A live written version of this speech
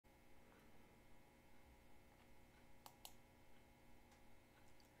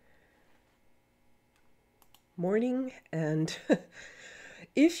morning, and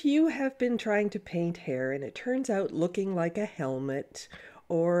if you have been trying to paint hair and it turns out looking like a helmet,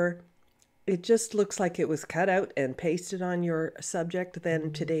 or it just looks like it was cut out and pasted on your subject,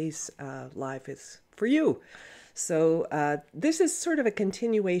 then today's live is for you. So this is sort of a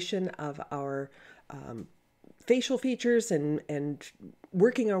continuation of our facial features and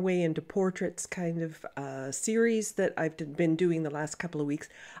working our way into portraits kind of series that I've been doing the last couple of weeks.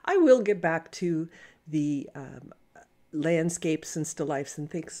 I will get back to the landscapes and still lifes and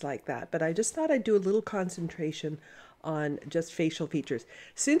things like that, but I just thought I'd do a little concentration on just facial features.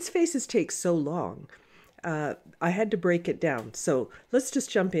 Since faces take so long, I had to break it down. So let's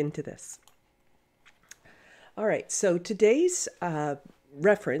just jump into this. All right, so today's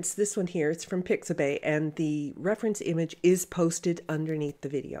reference, this one here, it's from Pixabay, and the reference image is posted underneath the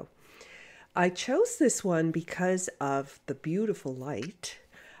video. I chose this one because of the beautiful light,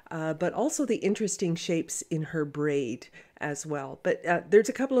 but also the interesting shapes in her braid as well. But there's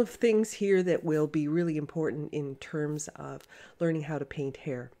a couple of things here that will be really important in terms of learning how to paint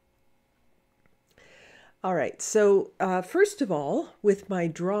hair. All right, so first of all, with my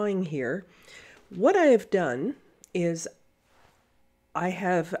drawing here, what I have done is I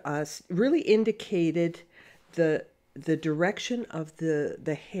have really indicated the direction of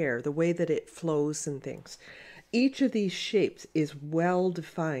the hair, the way that it flows and things. Each of these shapes is well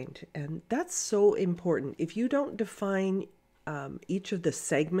defined, and that's so important. If you don't define each of the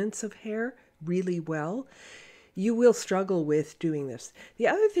segments of hair really well, you will struggle with doing this. The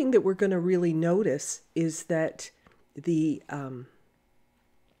other thing that we're going to really notice is that the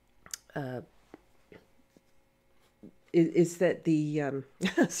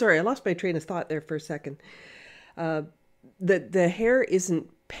sorry, I lost my train of thought there for a second. The hair isn't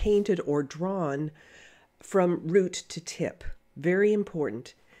painted or drawn from root to tip. Very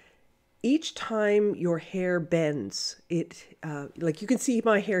important. Each time your hair bends, like you can see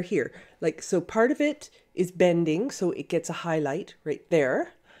my hair here, like, so part of it is bending, so it gets a highlight right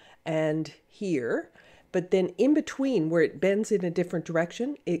there and here. But then in between, where it bends in a different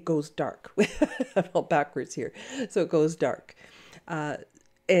direction, it goes dark. I'm all backwards here. So it goes dark.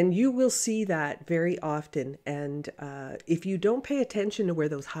 And you will see that very often. And if you don't pay attention to where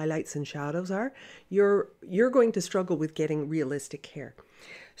those highlights and shadows are, you're going to struggle with getting realistic hair.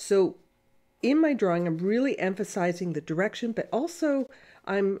 So in my drawing, I'm really emphasizing the direction, but also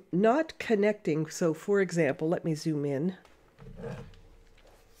I'm not connecting. So for example, let me zoom in.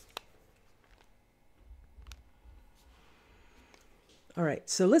 All right,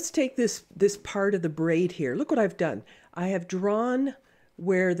 so let's take this part of the braid here. Look what I've done. I have drawn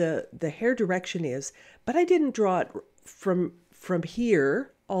where the hair direction is, but I didn't draw it from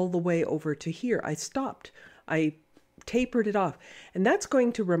here all the way over to here. I stopped. I tapered it off. And that's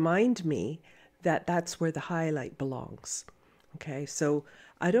going to remind me that that's where the highlight belongs. Okay, so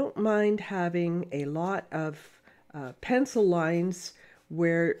I don't mind having a lot of pencil lines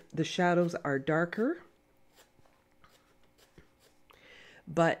where the shadows are darker,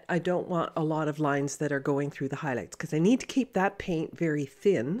 but I don't want a lot of lines that are going through the highlights because I need to keep that paint very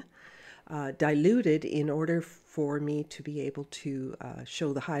thin, diluted, in order for me to be able to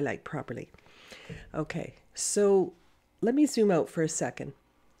show the highlight properly. Okay, so let me zoom out for a second.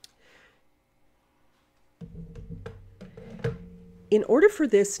 In order for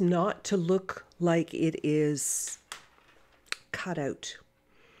this not to look like it is cut out,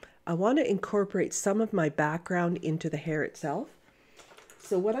 I want to incorporate some of my background into the hair itself.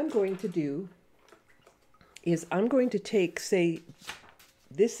 So what I'm going to do is I'm going to take, say,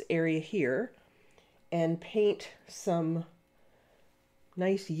 this area here and paint some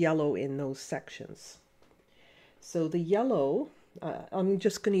nice yellow in those sections. So the yellow, I'm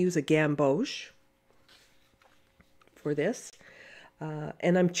just going to use a Gamboge for this.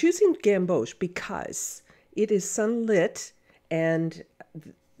 And I'm choosing Gamboge because it is sunlit, and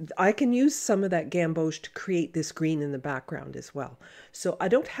I can use some of that Gamboge to create this green in the background as well. So I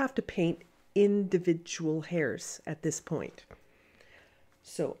don't have to paint individual hairs at this point.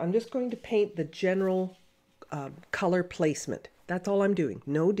 So I'm just going to paint the general color placement. That's all I'm doing.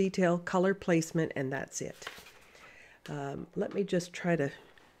 No detail, color placement, and that's it. Let me just try to,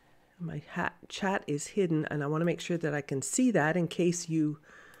 my chat is hidden, and I want to make sure that I can see that in case you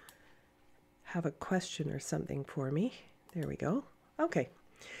have a question or something for me. There we go. Okay.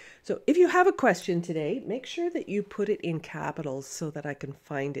 So if you have a question today, make sure that you put it in capitals so that I can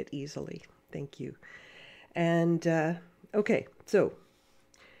find it easily. Thank you. And okay, so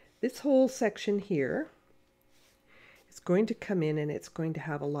this whole section here is going to come in and it's going to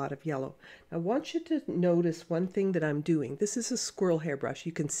have a lot of yellow. Now, I want you to notice one thing that I'm doing. This is a squirrel hairbrush.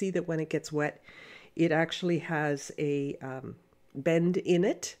 You can see that when it gets wet, it actually has a bend in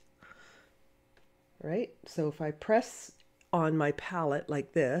it, right? So if I press on my palette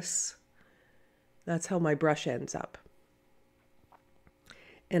like this, that's how my brush ends up.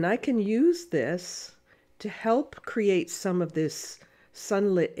 And I can use this to help create some of this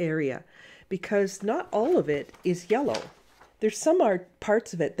sunlit area, because not all of it is yellow. There's some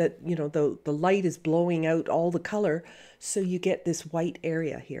parts of it that, you know, the light is blowing out all the color, so you get this white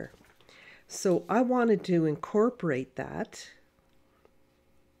area here. So I wanted to incorporate that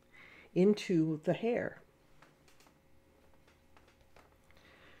into the hair.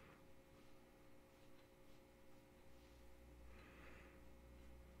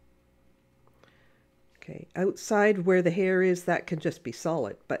 Okay, outside where the hair is, that can just be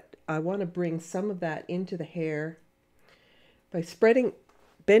solid, but I want to bring some of that into the hair by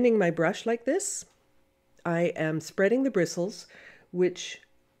bending my brush like this. I am spreading the bristles, which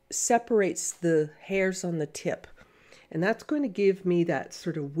separates the hairs on the tip, and that's going to give me that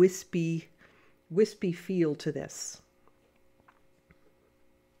sort of wispy feel to this.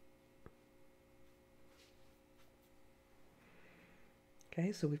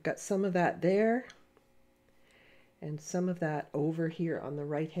 Okay, so we've got some of that there, and some of that over here on the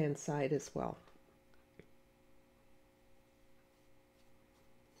right hand side as well.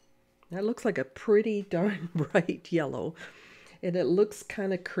 That looks like a pretty darn bright yellow, and it looks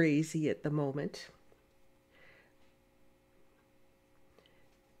kind of crazy at the moment.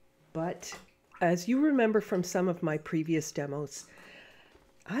 But as you remember from some of my previous demos,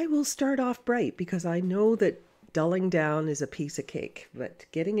 I will start off bright because I know that dulling down is a piece of cake, but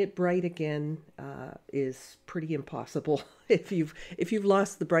getting it bright again is pretty impossible. If you've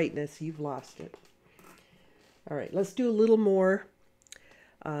lost the brightness, you've lost it. All right, let's do a little more.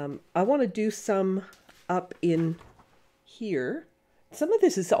 I want to do some up in here. Some of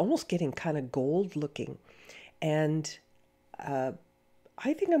this is almost getting kind of gold looking, and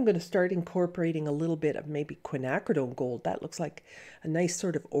I think I'm going to start incorporating a little bit of maybe quinacridone gold. That looks like a nice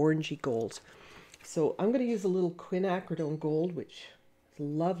sort of orangey gold. So I'm going to use a little quinacridone gold, which is a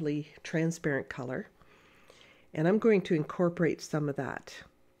lovely transparent color. And I'm going to incorporate some of that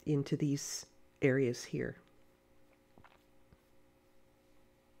into these areas here.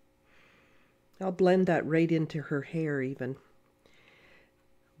 I'll blend that right into her hair even.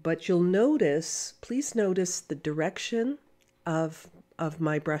 But you'll notice, please notice the direction of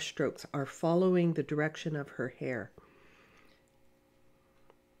my brush strokes are following the direction of her hair.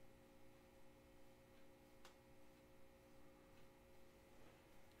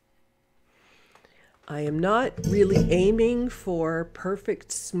 I am not really aiming for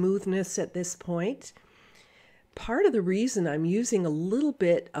perfect smoothness at this point. Part of the reason I'm using a little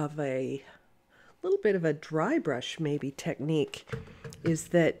bit of a dry brush maybe technique is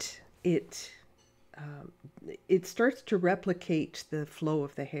that it starts to replicate the flow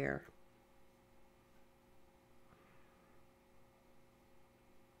of the hair.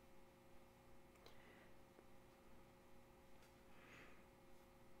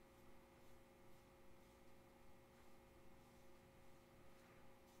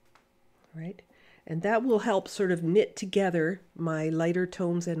 Right? And that will help sort of knit together my lighter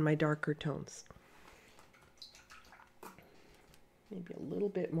tones and my darker tones. Maybe a little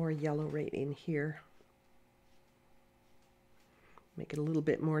bit more yellow right in here. Make it a little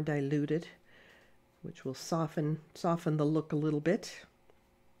bit more diluted, which will soften the look a little bit.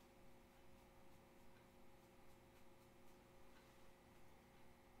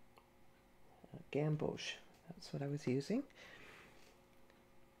 Gamboge, that's what I was using.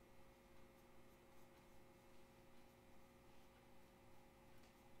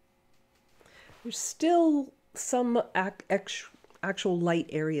 There's still some actual light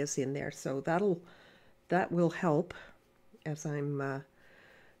areas in there, so that will help as I'm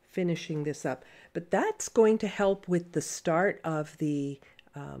finishing this up. But that's going to help with the start of the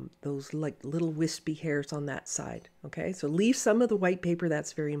those like little wispy hairs on that side. Okay, so leave some of the white paper.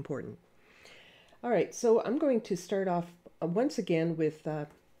 That's very important. All right, so I'm going to start off once again with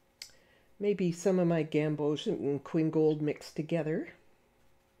maybe some of my Gamboge and Quin Gold mixed together.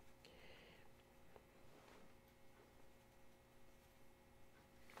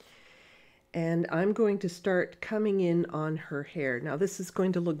 And I'm going to start coming in on her hair. Now this is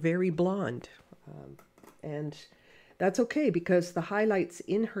going to look very blonde, and that's okay because the highlights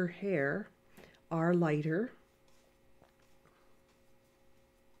in her hair are lighter.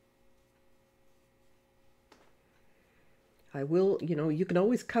 I will, you can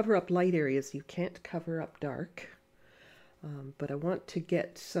always cover up light areas. You can't cover up dark, but I want to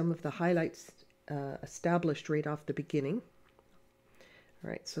get some of the highlights established right off the beginning. All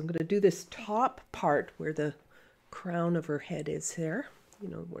right, so I'm going to do this top part where the crown of her head is there, you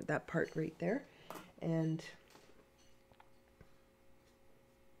know, where that part right there. And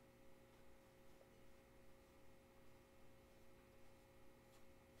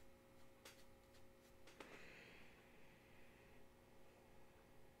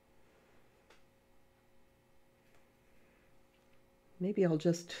maybe I'll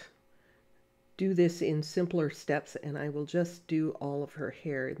just do this in simpler steps, and I will just do all of her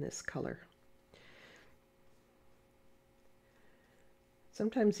hair in this color.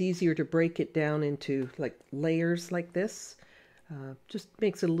 Sometimes easier to break it down into like layers like this. Just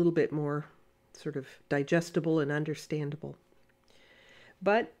makes it a little bit more sort of digestible and understandable.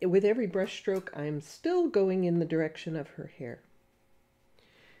 But with every brush stroke, I'm still going in the direction of her hair.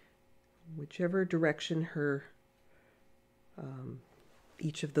 Whichever direction her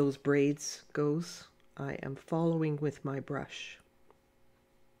each of those braids goes, I am following with my brush.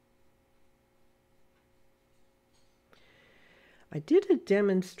 I did a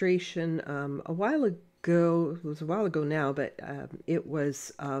demonstration a while ago, it was a while ago now, but it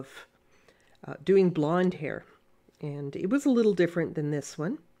was of doing blonde hair. And it was a little different than this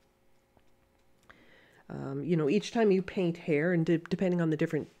one. You know, each time you paint hair, and depending on the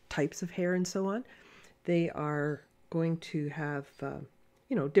different types of hair and so on, they are going to have,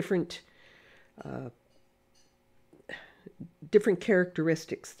 you know, different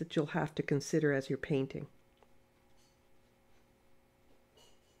characteristics that you'll have to consider as you're painting.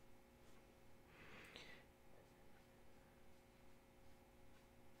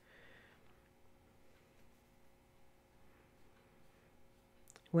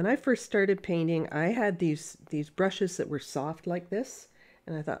 When I first started painting, I had these brushes that were soft like this,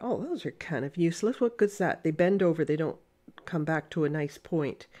 and I thought, oh, those are kind of useless. What good's that? They bend over, they don't come back to a nice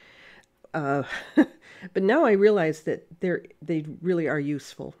point. But now I realize that they really are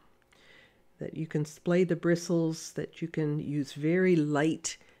useful. That you can splay the bristles, that you can use very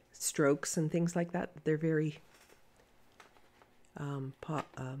light strokes and things like that. They're very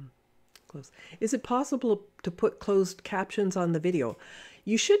close. Is it possible to put closed captions on the video?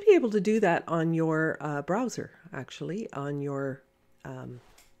 You should be able to do that on your browser, actually, on your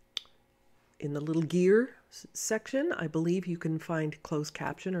in the little gear section. I believe you can find closed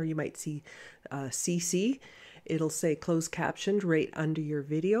caption, or you might see CC. It'll say closed captioned right under your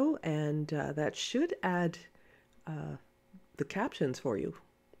video, and that should add the captions for you.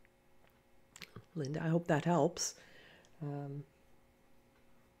 Linda, I hope that helps.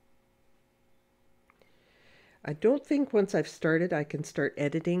 I don't think once I've started I can start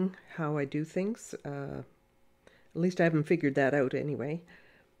editing how I do things. At least I haven't figured that out anyway.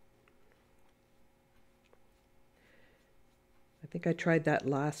 I think I tried that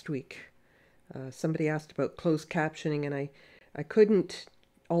last week. Somebody asked about closed captioning, and I couldn't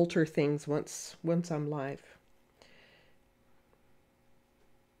alter things once I'm live.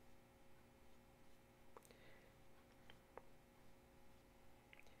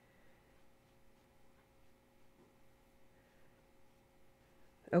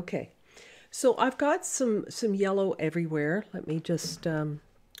 Okay, so I've got some yellow everywhere. Let me just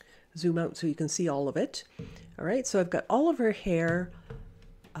zoom out so you can see all of it. All right, so I've got all of her hair,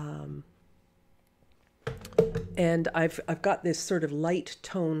 and I've got this sort of light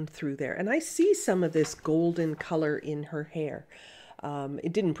tone through there, and I see some of this golden color in her hair.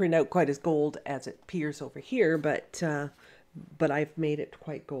 It didn't print out quite as gold as it appears over here, but I've made it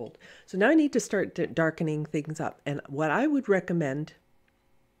quite gold. So now I need to start darkening things up, and what I would recommend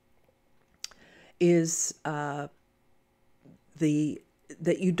is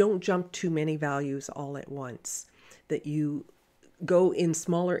that you don't jump too many values all at once, that you go in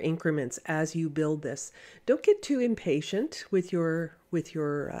smaller increments as you build this. Don't get too impatient with your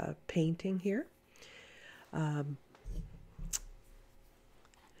painting here. I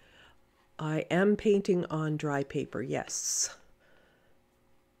am painting on dry paper, yes.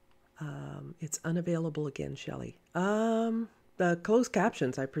 It's unavailable again, Shelley. The closed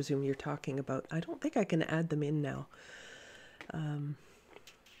captions, I presume you're talking about. I don't think I can add them in now.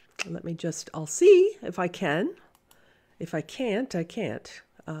 Let me just, I'll see if I can. If I can't, I can't.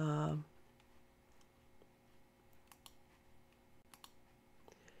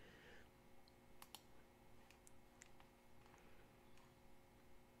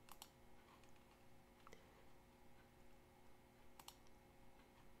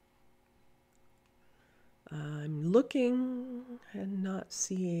 I'm looking and not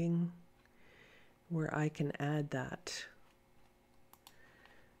seeing where I can add that.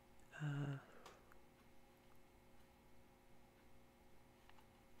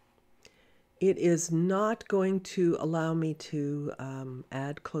 it is not going to allow me to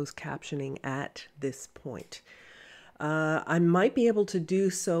add closed captioning at this point. I might be able to do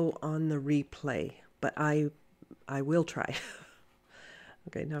so on the replay, but I will try.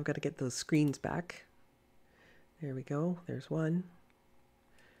 Okay, now I've got to get those screens back. There we go. There's one.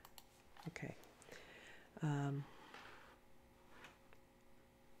 Okay.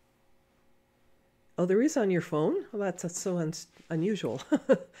 Oh, there is on your phone? Well, that's so unusual.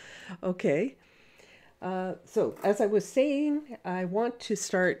 Okay. So as I was saying, I want to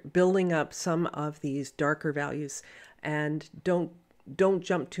start building up some of these darker values, and don't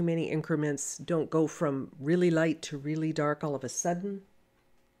jump too many increments. Don't go from really light to really dark all of a sudden.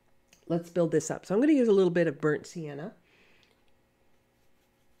 Let's build this up. So I'm going to use a little bit of burnt sienna.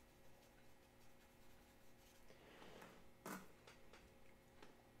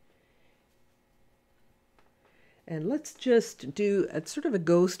 And let's just do a sort of a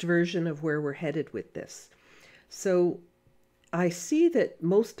ghost version of where we're headed with this. So I see that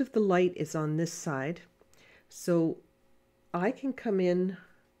most of the light is on this side. So I can come in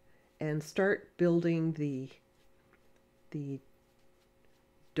and start building the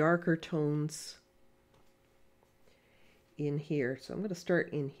darker tones in here. So I'm going to start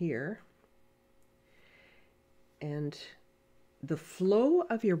in here. And the flow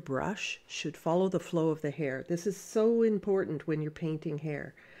of your brush should follow the flow of the hair. This is so important when you're painting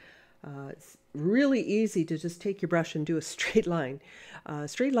hair. It's really easy to just take your brush and do a straight line.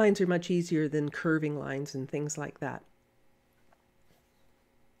 Straight lines are much easier than curving lines and things like that.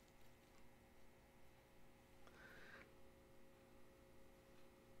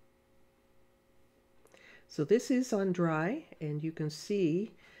 So this is on dry, and you can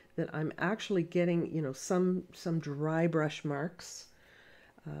see that I'm actually getting, you know, some dry brush marks.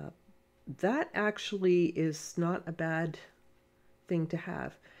 That actually is not a bad thing to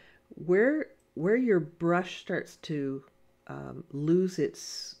have. Where your brush starts to lose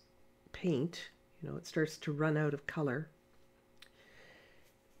its paint, you know, it starts to run out of color.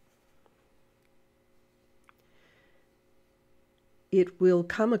 It will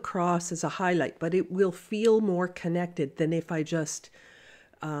come across as a highlight, but it will feel more connected than if I just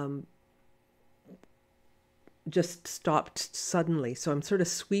stopped suddenly. So I'm sort of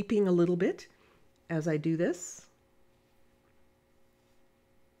sweeping a little bit as I do this.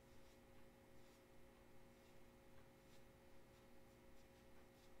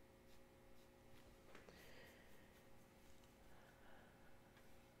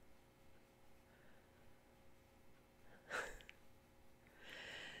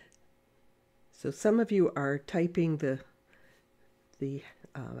 So some of you are typing the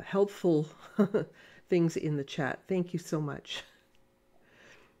helpful things in the chat. Thank you so much.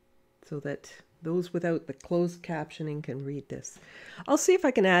 So that those without the closed captioning can read this. I'll see if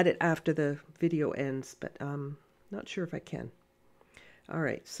I can add it after the video ends, but I'm not sure if I can. All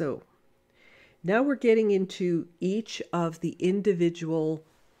right, so now we're getting into each of the individual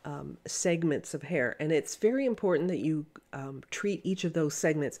segments of hair, and it's very important that you treat each of those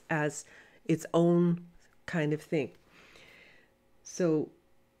segments as its own kind of thing. So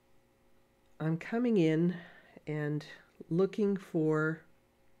I'm coming in and looking for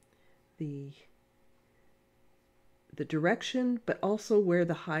the direction, but also where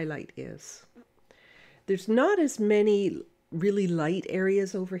the highlight is. There's not as many really light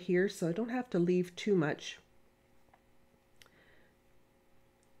areas over here, so I don't have to leave too much.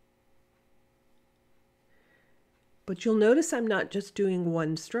 But you'll notice I'm not just doing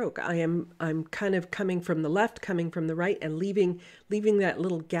one stroke. I'm kind of coming from the left, coming from the right, and leaving that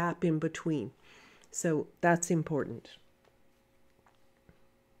little gap in between. So that's important.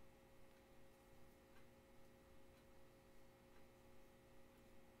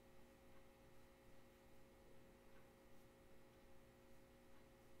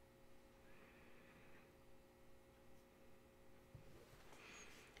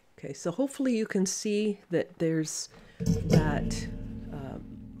 Okay, so hopefully you can see that there's that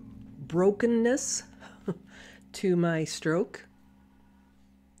brokenness to my stroke.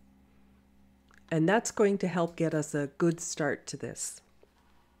 And that's going to help get us a good start to this.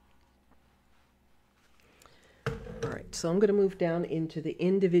 All right, so I'm going to move down into the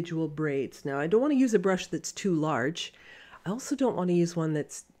individual braids. Now, I don't want to use a brush that's too large. I also don't want to use one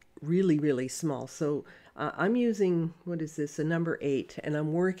that's really, really small. So I'm using, what is this, a number 8, and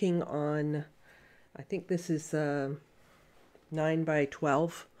I'm working on, I think this is a 9 by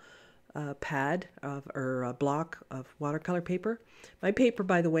 12 pad or a block of watercolor paper. My paper,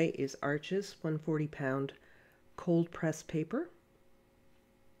 by the way, is Arches 140-pound cold press paper.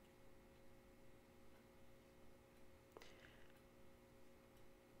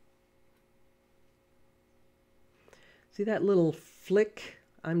 See that little flick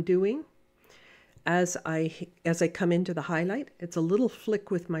I'm doing as I come into the highlight? It's a little flick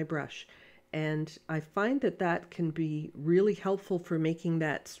with my brush. And I find that that can be really helpful for making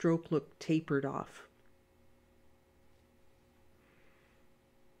that stroke look tapered off.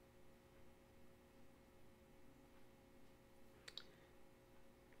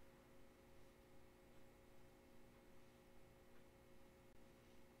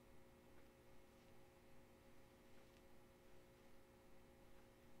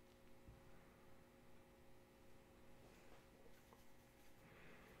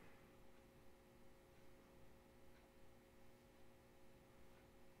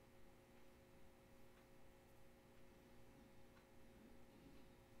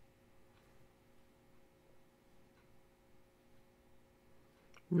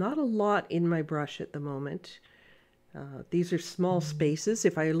 Not a lot in my brush at the moment. These are small spaces.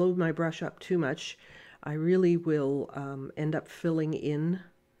 If I load my brush up too much, I really will end up filling in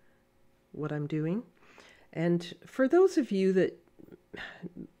what I'm doing. And for those of you that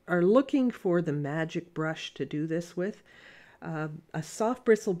are looking for the magic brush to do this with, a soft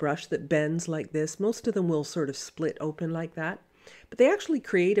bristle brush that bends like this, most of them will sort of split open like that. But they actually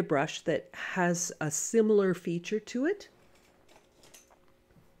create a brush that has a similar feature to it.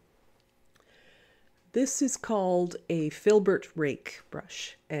 This is called a filbert rake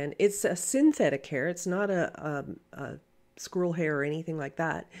brush, and it's a synthetic hair. It's not a squirrel hair or anything like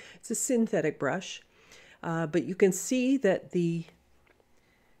that. It's a synthetic brush, but you can see that the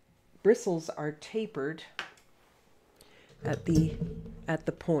bristles are tapered at the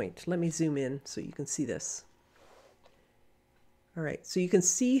point. Let me zoom in so you can see this. All right, so you can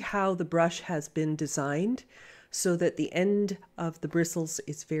see how the brush has been designed so that the end of the bristles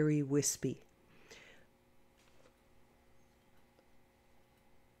is very wispy.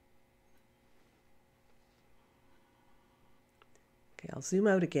 Okay, I'll zoom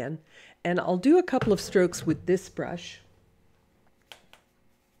out again, and I'll do a couple of strokes with this brush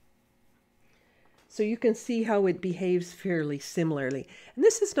so you can see how it behaves fairly similarly. And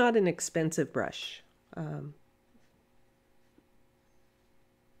this is not an expensive brush. I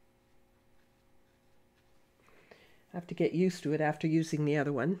have to get used to it after using the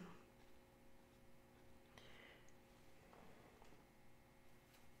other one.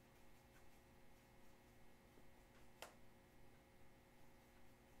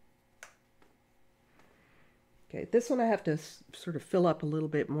 Okay, this one I have to sort of fill up a little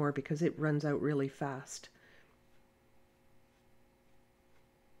bit more because it runs out really fast.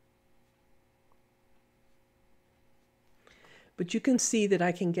 But you can see that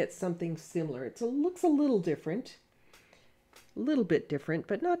I can get something similar. It looks a little different, a little bit different,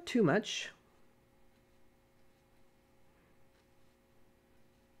 but not too much.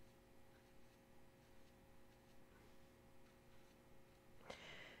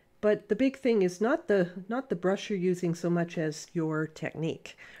 But the big thing is not the brush you're using so much as your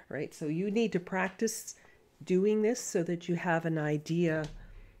technique, right? So you need to practice doing this so that you have an idea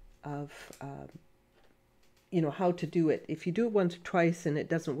of, you know, how to do it. If you do it once or twice and it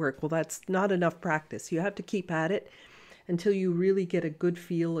doesn't work, well, that's not enough practice. You have to keep at it until you really get a good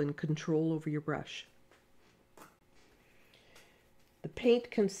feel and control over your brush. The paint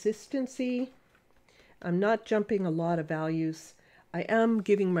consistency, I'm not jumping a lot of values. I am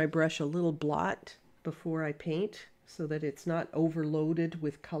giving my brush a little blot before I paint so that it's not overloaded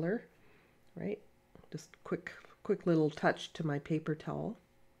with color, right? Just quick little touch to my paper towel.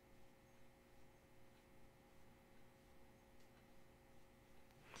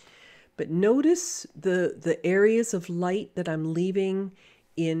 But notice the areas of light that I'm leaving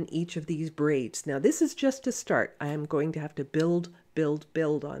in each of these braids. Now this is just a start. I am going to have to build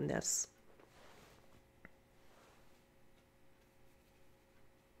on this.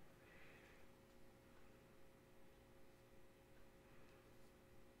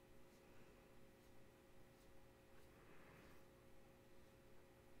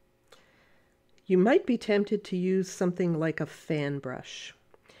 You might be tempted to use something like a fan brush.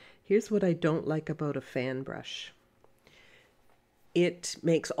 Here's what I don't like about a fan brush. It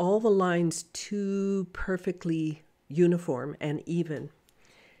makes all the lines too perfectly uniform and even.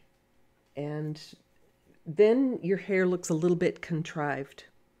 And then your hair looks a little bit contrived.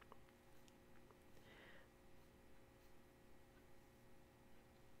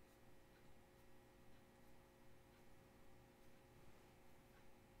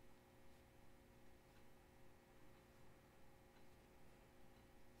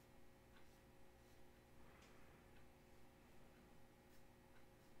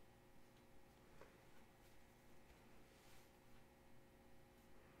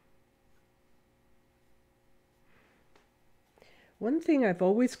 One thing I've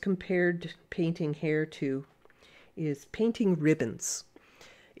always compared painting hair to is painting ribbons.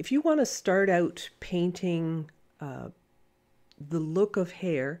 If you want to start out painting the look of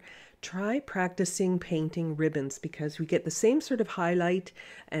hair, try practicing painting ribbons, because we get the same sort of highlight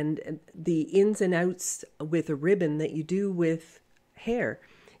and the ins and outs with a ribbon that you do with hair.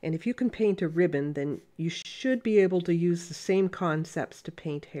 And if you can paint a ribbon, then you should be able to use the same concepts to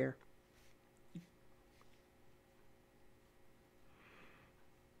paint hair.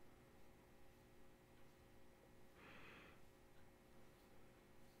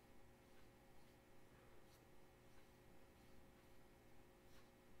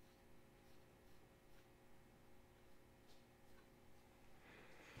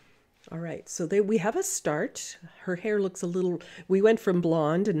 All right, so we have a start. Her hair looks a little, we went from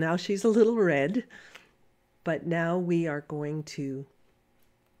blonde and now she's a little red, but now we are going to,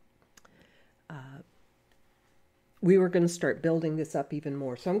 we were going to start building this up even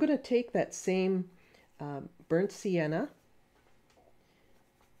more. So I'm going to take that same burnt sienna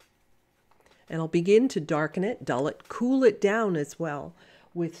and I'll begin to darken it, dull it, cool it down as well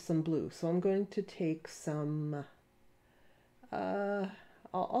with some blue. So I'm going to take some,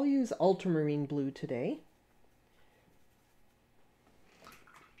 I'll use ultramarine blue today.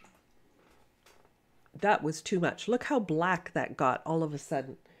 That was too much. Look how black that got all of a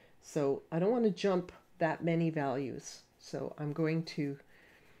sudden. So I don't want to jump that many values. So I'm going to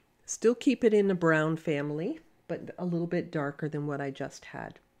still keep it in the brown family, but a little bit darker than what I just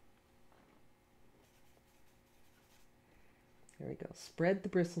had. There we go. Spread the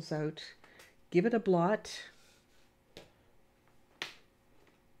bristles out. Give it a blot.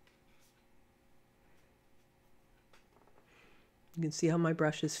 You can see how my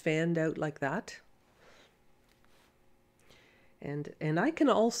brush is fanned out like that. And I can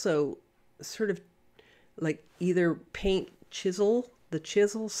also sort of like either chisel the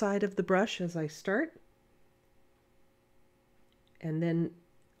chisel side of the brush as I start, and then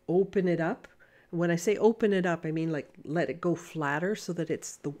open it up. When I say open it up, I mean like let it go flatter so that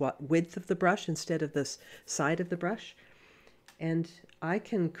it's the width of the brush instead of the side of the brush. And I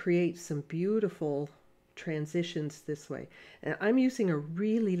can create some beautiful transitions this way. And I'm using a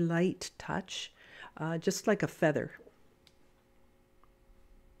really light touch, just like a feather.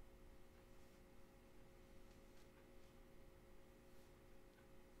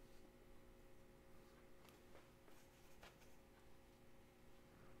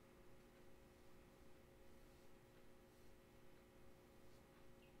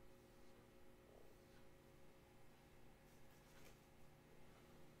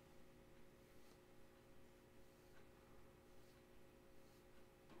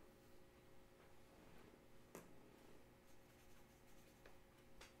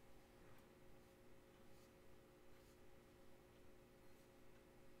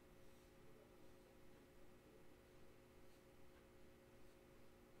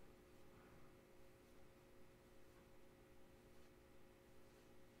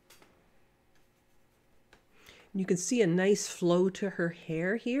 You can see a nice flow to her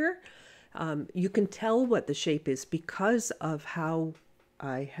hair here. You can tell what the shape is because of how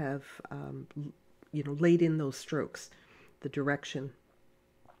I have, laid in those strokes, the direction.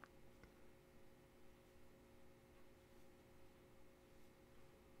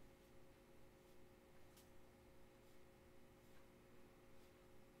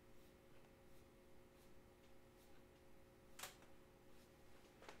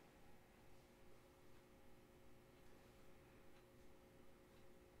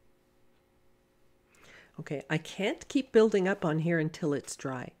 Okay, I can't keep building up on here until it's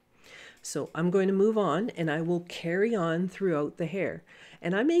dry. So I'm going to move on and I will carry on throughout the hair.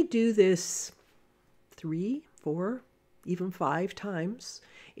 And I may do this 3, 4, even 5 times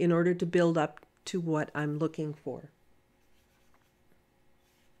in order to build up to what I'm looking for.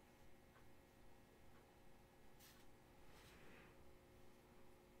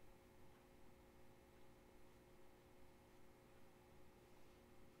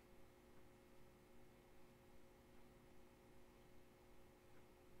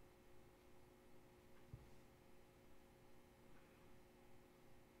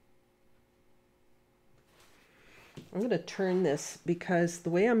 I'm going to turn this because the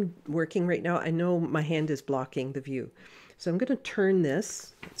way I'm working right now, I know my hand is blocking the view. So I'm going to turn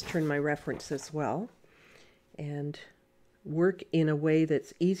this, let's turn my reference as well, and work in a way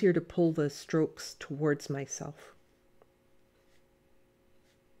that's easier to pull the strokes towards myself.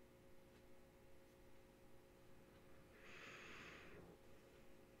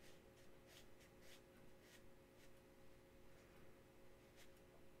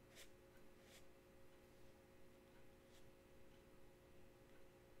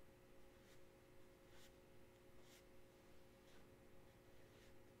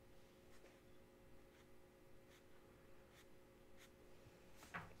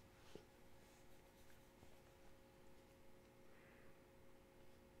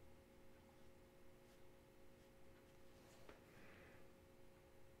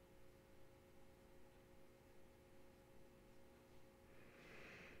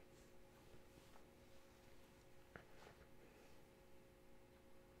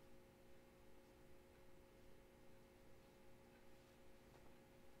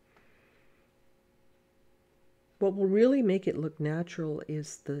 What will really make it look natural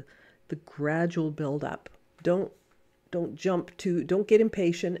is the gradual build up. Don't jump too, don't get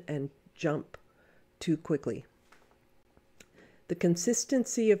impatient and jump too quickly. The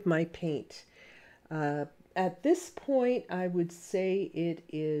consistency of my paint. At this point, I would say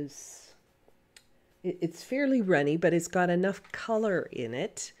it's fairly runny, but it's got enough color in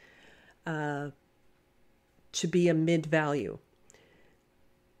it to be a mid value.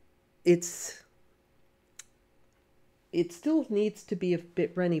 It still needs to be a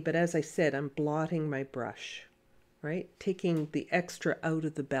bit runny, but as I said, I'm blotting my brush, right? Taking the extra out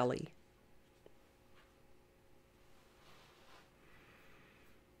of the belly.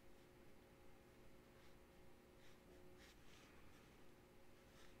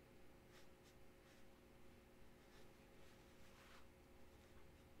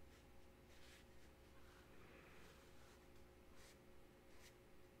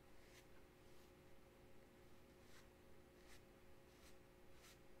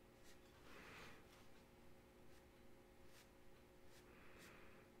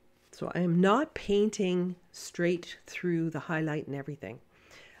 So I am not painting straight through the highlight and everything.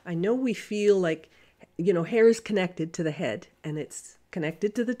 I know we feel like, you know, hair is connected to the head and it's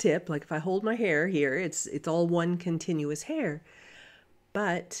connected to the tip. Like if I hold my hair here, it's all one continuous hair.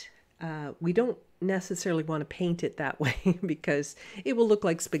 But we don't necessarily want to paint it that way because it will look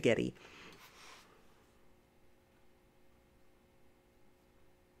like spaghetti.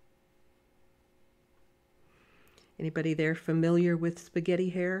 Anybody there familiar with spaghetti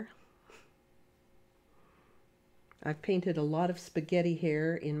hair? I've painted a lot of spaghetti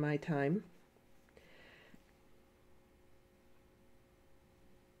hair in my time.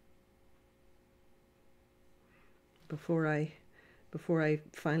 Before I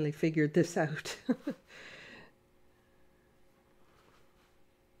finally figured this out.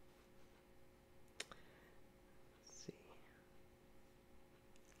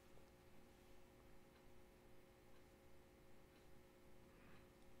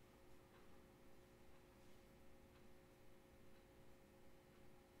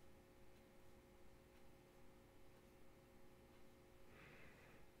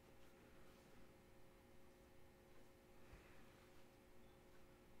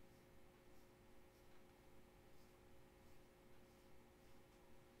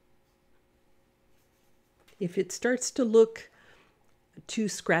 If it starts to look too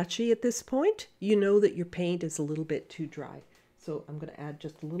scratchy at this point, you know that your paint is a little bit too dry. So I'm going to add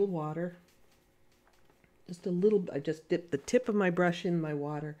just a little water. Just a little, I just dipped the tip of my brush in my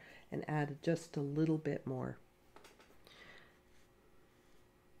water and added just a little bit more.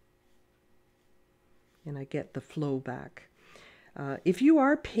 And I get the flow back. If you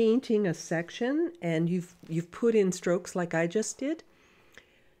are painting a section and you've put in strokes like I just did,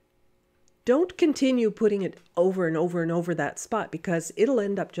 don't continue putting it over and over and over that spot because it'll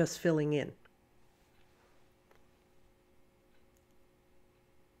end up just filling in.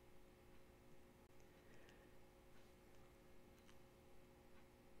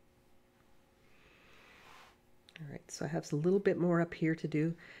 All right, so I have a little bit more up here to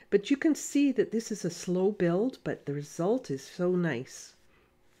do, but you can see that this is a slow build, but the result is so nice.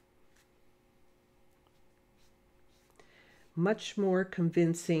 Much more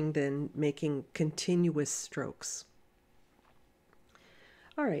convincing than making continuous strokes.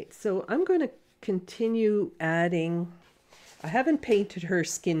 All right, so I'm going to continue adding. I haven't painted her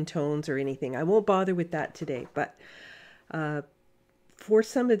skin tones or anything. I won't bother with that today, but for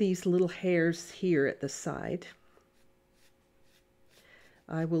some of these little hairs here at the side,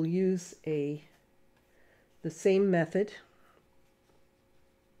 I will use the same method.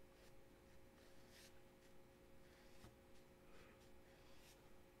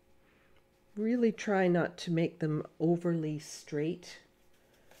 Really try not to make them overly straight.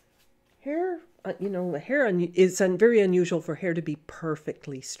 Hair, you know, hair is very unusual for hair to be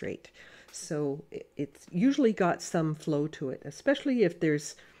perfectly straight. So it's usually got some flow to it, especially if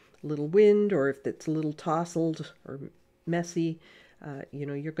there's a little wind or if it's a little tousled or messy. You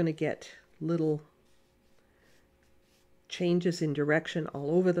know, you're going to get little changes in direction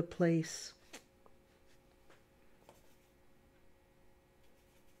all over the place.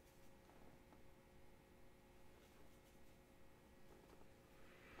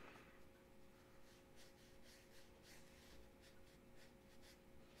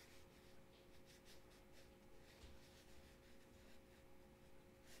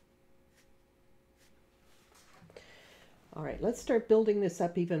 All right, let's start building this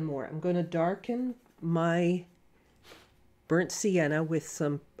up even more. I'm going to darken my burnt sienna with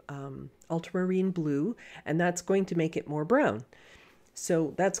some ultramarine blue, and that's going to make it more brown.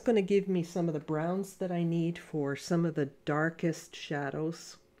 So that's going to give me some of the browns that I need for some of the darkest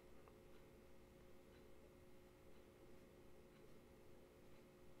shadows.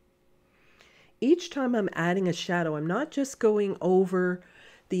 Each time I'm adding a shadow, I'm not just going over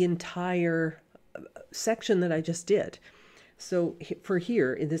the entire section that I just did. So for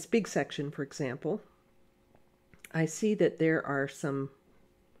here, in this big section, for example, I see that there are some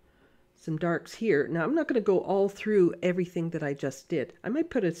darks here. Now I'm not going to go all through everything that I just did. I might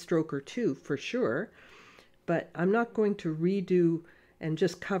put a stroke or two for sure, but I'm not going to redo and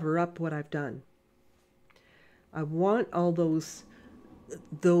just cover up what I've done. I want all those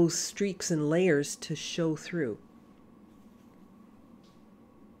streaks and layers to show through.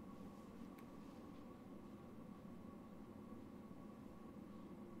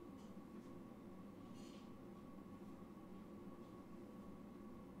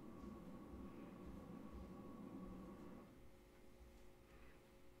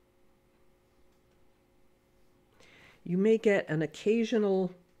 You may get an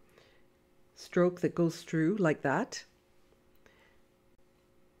occasional stroke that goes through like that,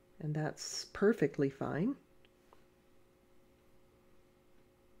 and that's perfectly fine.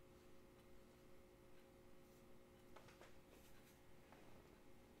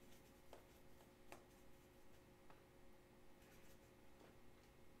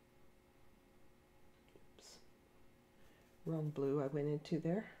 Oops. Wrong blue I went into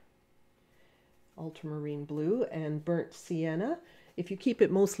there. Ultramarine blue and burnt sienna. If you keep it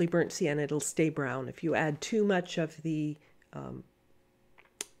mostly burnt sienna, it'll stay brown. If you add too much of the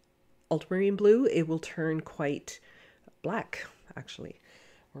ultramarine blue, it will turn quite black, actually,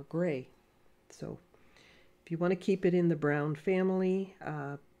 or gray. So if you want to keep it in the brown family,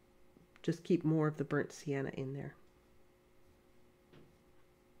 just keep more of the burnt sienna in there.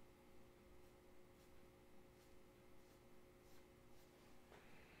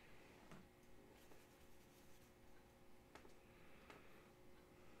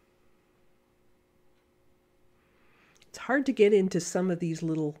 It's hard to get into some of these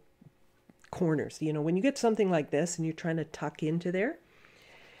little corners. You know, when you get something like this and you're trying to tuck into there,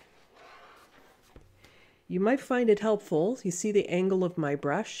 you might find it helpful. You see the angle of my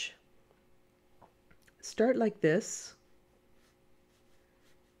brush? Start like this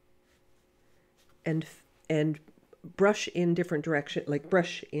and brush in different direction, like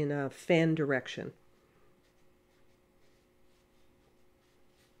brush in a fan direction.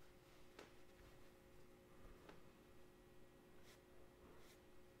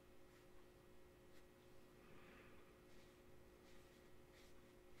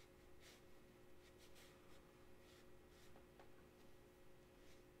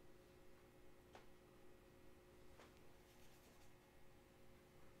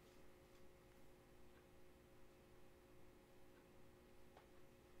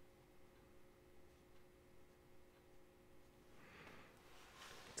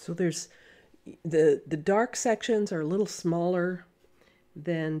 So there's the dark sections are a little smaller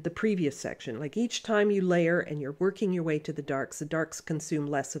than the previous section. Like each time you layer and you're working your way to the darks consume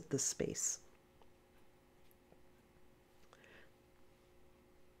less of the space.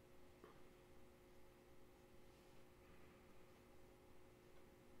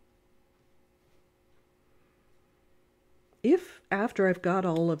 If after I've got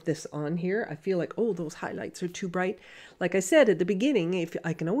all of this on here, I feel like, oh, those highlights are too bright. Like I said at the beginning, if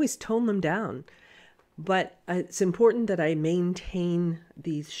I can always tone them down, but it's important that I maintain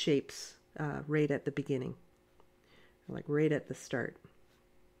these shapes right at the beginning, like right at the start.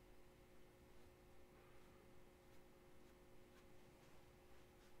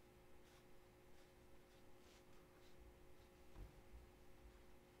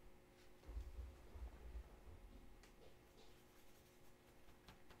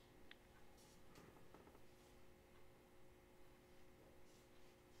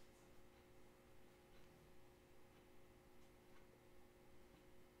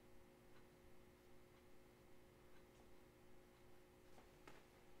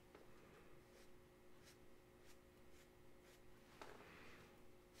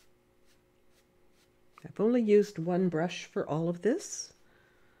 I've only used one brush for all of this.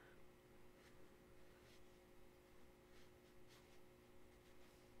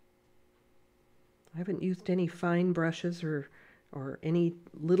 I haven't used any fine brushes or any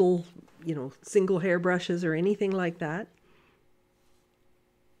little, you know, single hair brushes or anything like that.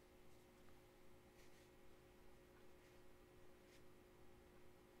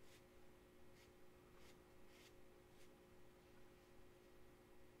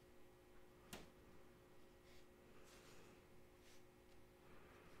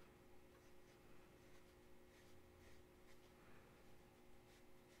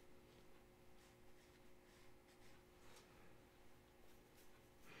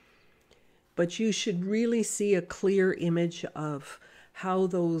 but you should really see a clear image of how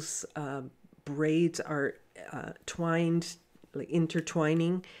those braids are twined, like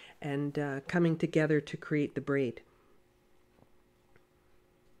intertwining and coming together to create the braid.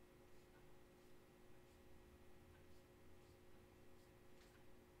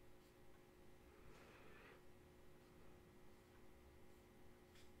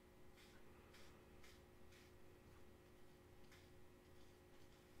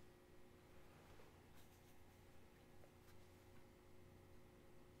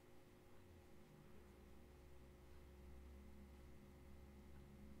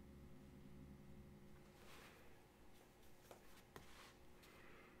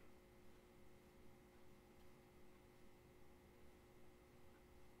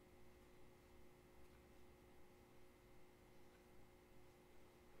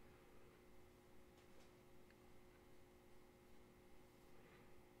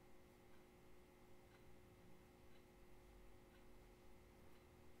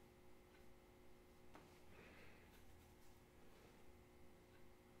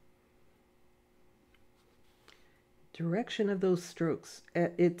 Direction of those strokes,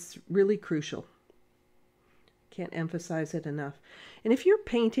 it's really crucial. Can't emphasize it enough. And if you're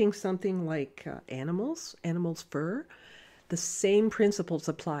painting something like animals fur, the same principles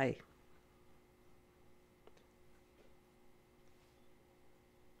apply.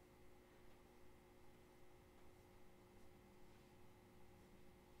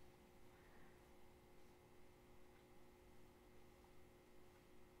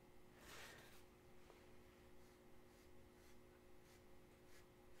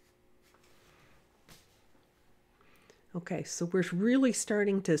 Okay, so we're really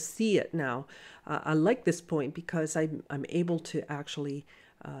starting to see it now. I like this point because I'm able to actually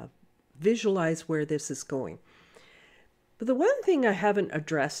visualize where this is going. But the one thing I haven't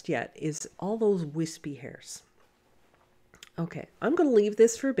addressed yet is all those wispy hairs. Okay, I'm going to leave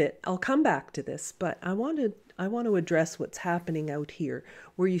this for a bit. I'll come back to this, but I want to address what's happening out here,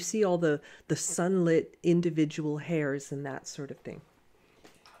 where you see all the sunlit individual hairs and that sort of thing.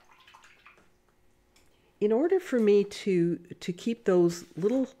 In order for me to keep those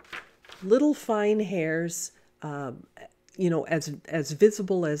little fine hairs, you know, as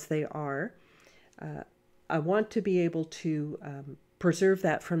visible as they are, I want to be able to preserve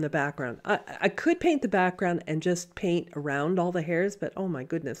that from the background. I could paint the background and just paint around all the hairs, but oh my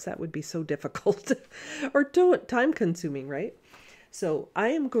goodness, that would be so difficult or time consuming, right? So I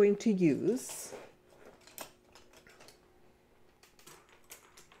am going to use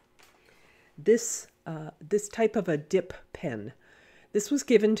this type of a dip pen. This was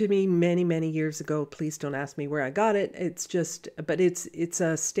given to me many years ago. Please don't ask me where I got it. It's just, but it's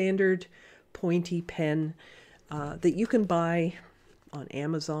a standard pointy pen that you can buy on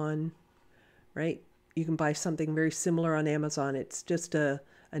Amazon, right? You can buy something very similar on Amazon. It's just a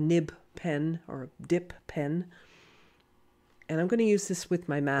nib pen or a dip pen. And I'm going to use this with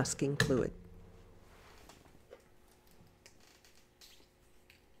my masking fluid.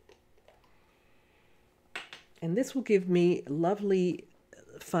 And this will give me lovely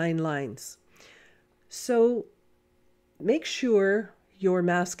fine lines. So make sure your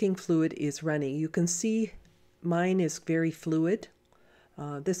masking fluid is running. You can see mine is very fluid.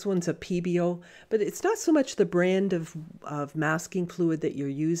 This one's a PBO, but it's not so much the brand of masking fluid that you're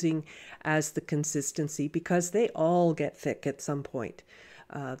using as the consistency, because they all get thick at some point.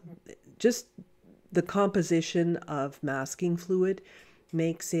 Just the composition of masking fluid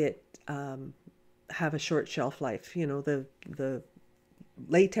makes it have a short shelf life. You know, the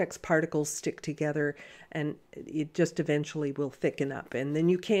latex particles stick together and it just eventually will thicken up, and then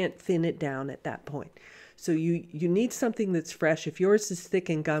you can't thin it down at that point. So you need something that's fresh. If yours is thick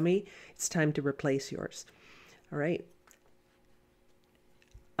and gummy, it's time to replace yours. All right.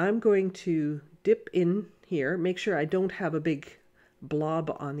 I'm going to dip in here, make sure I don't have a big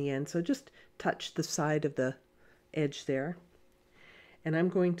blob on the end. So just touch the side of the edge there. And I'm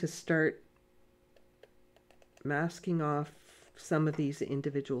going to start masking off some of these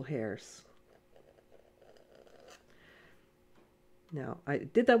individual hairs. Now, I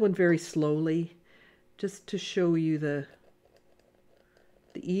did that one very slowly, just to show you the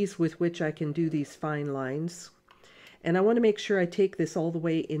ease with which I can do these fine lines. And I want to make sure I take this all the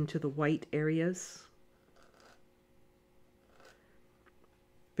way into the white areas.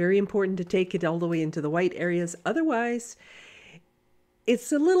 Very important to take it all the way into the white areas. Otherwise,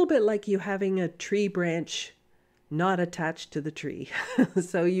 it's a little bit like you having a tree branch not attached to the tree.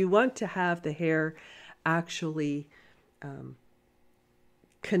 So you want to have the hair actually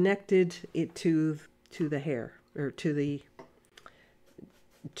connected it to the hair, or to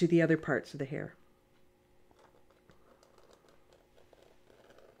to the other parts of the hair.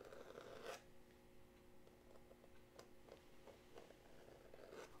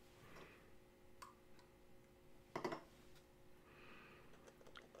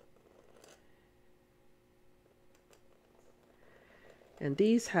 And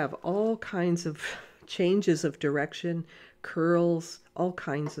these have all kinds of changes of direction, curls, all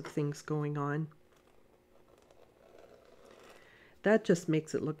kinds of things going on. That just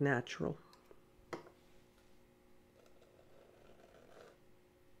makes it look natural.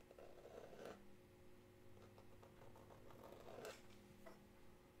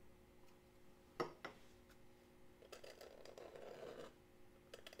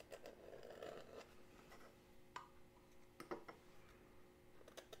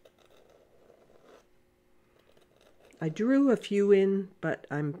 I drew a few in, but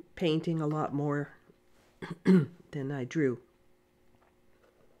I'm painting a lot more than I drew.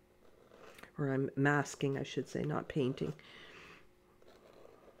 Or I'm masking, I should say, not painting.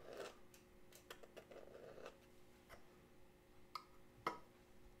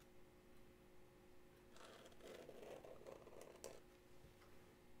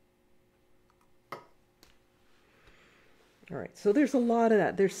 All right, so there's a lot of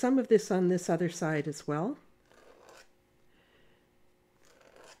that. There's some of this on this other side as well.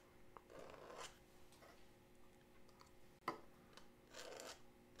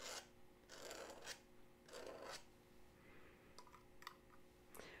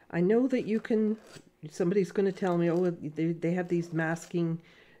 I know that you can, somebody's going to tell me, oh, they have these masking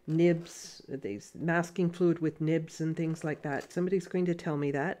nibs, these masking fluid with nibs and things like that. Somebody's going to tell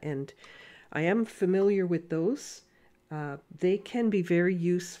me that, and I am familiar with those. They can be very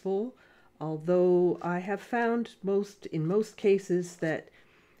useful, although I have found in most cases that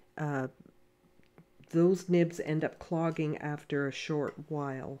those nibs end up clogging after a short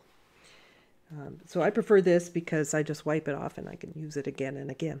while. So I prefer this because I just wipe it off and I can use it again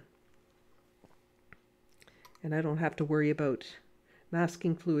and again. And I don't have to worry about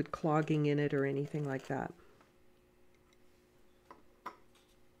masking fluid clogging in it or anything like that.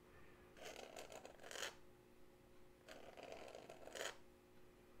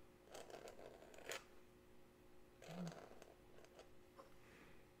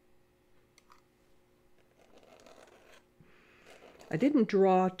 I didn't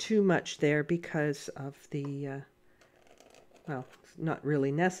draw too much there because of the, well, it's not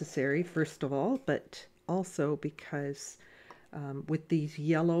really necessary, first of all, but also because with these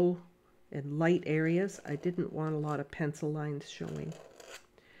yellow and light areas, I didn't want a lot of pencil lines showing.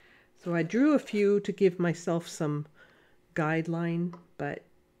 So I drew a few to give myself some guideline, but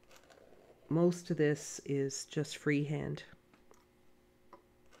most of this is just freehand.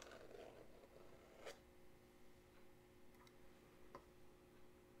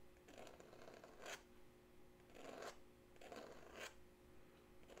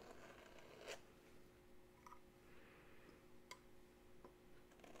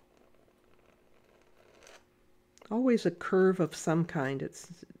 Always a curve of some kind. It's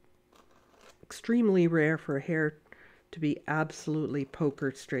extremely rare for a hair to be absolutely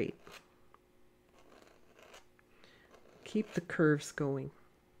poker straight. Keep the curves going.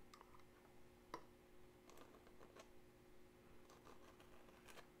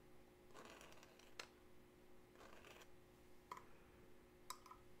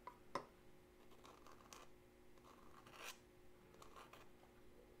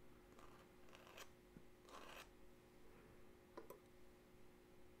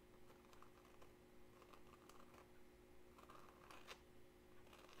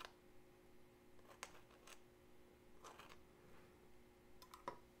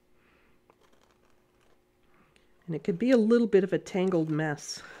 And it could be a little bit of a tangled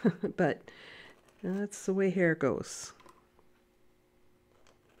mess, but that's the way hair goes.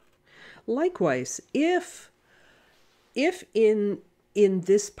 Likewise, if in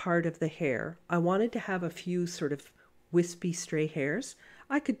this part of the hair I wanted to have a few sort of wispy stray hairs,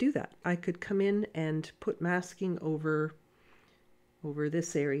 I could do that. I could come in and put masking over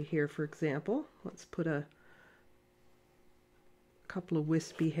this area here, for example. Let's put a couple of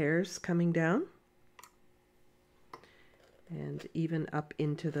wispy hairs coming down. And even up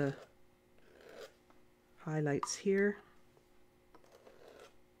into the highlights here.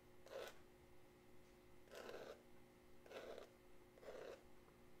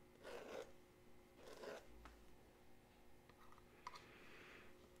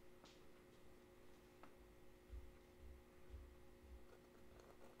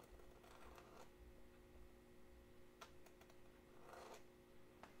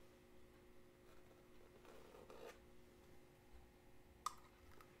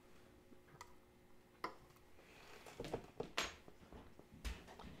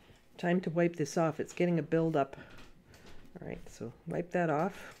 Time to wipe this off. It's getting a buildup. All right, so wipe that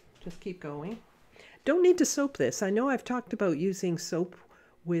off. Just keep going. Don't need to soap this. I know I've talked about using soap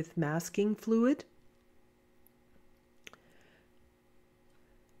with masking fluid.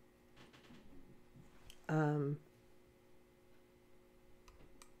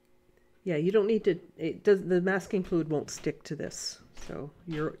 Yeah, you don't need to, the masking fluid won't stick to this. So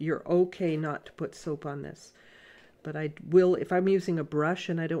you're okay not to put soap on this. But I will, if I'm using a brush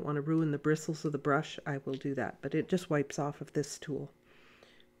and I don't want to ruin the bristles of the brush, I will do that. But it just wipes off of this tool.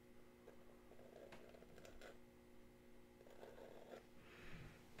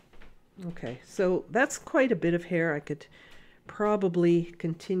 Okay, so that's quite a bit of hair. I could probably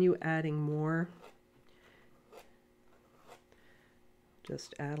continue adding more.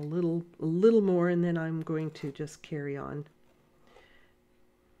 Just add a little more, and then I'm going to just carry on.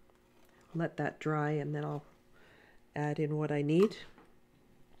 Let that dry, and then I'll add in what I need.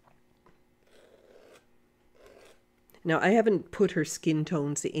 Now, I haven't put her skin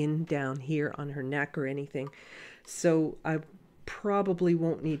tones in down here on her neck or anything, so I probably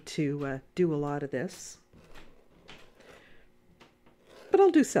won't need to do a lot of this. But I'll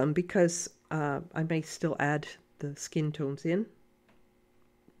do some because I may still add the skin tones in.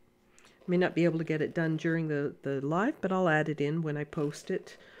 May not be able to get it done during the live, but I'll add it in when I post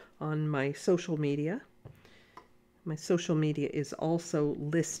it on my social media. My social media is also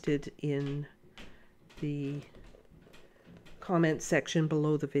listed in the comment section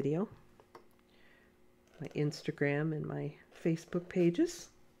below the video. My Instagram and my Facebook pages.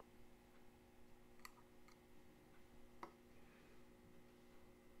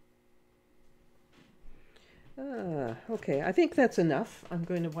 Okay, I think that's enough. I'm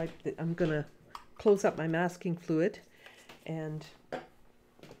going to close up my masking fluid, and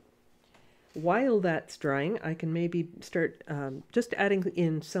while that's drying, I can maybe start just adding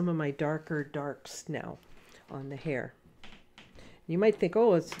in some of my darker darks now on the hair. You might think,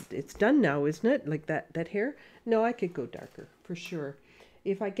 oh, it's done now, isn't it? Like that hair? No, I could go darker for sure.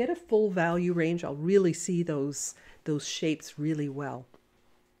 If I get a full value range, I'll really see those shapes really well.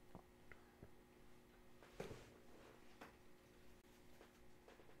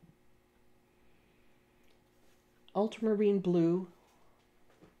 Ultramarine blue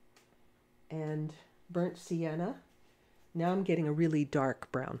and burnt sienna. Now I'm getting a really dark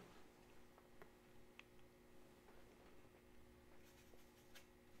brown.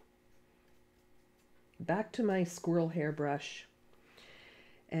 Back to my squirrel hairbrush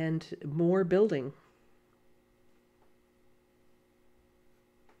and more building.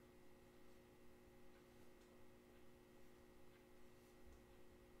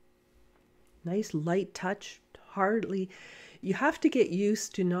 Nice light touch. Hardly, you have to get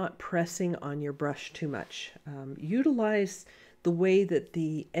used to not pressing on your brush too much. Utilize the way that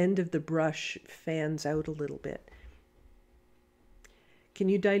the end of the brush fans out a little bit. Can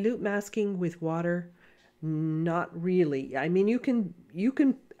you dilute masking with water? Not really. I mean, you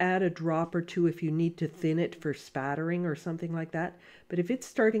can add a drop or two if you need to thin it for spattering or something like that. But if it's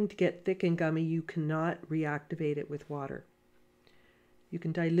starting to get thick and gummy, you cannot reactivate it with water. You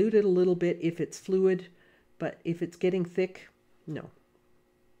can dilute it a little bit if it's fluid, but if it's getting thick, no.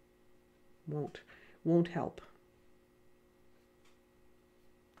 Won't help.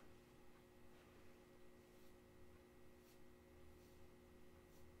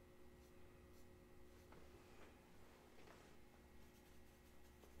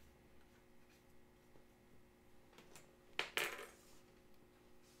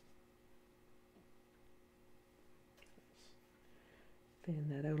 Fan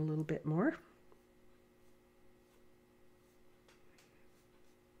that out a little bit more.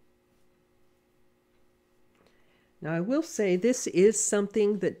 Now, I will say this is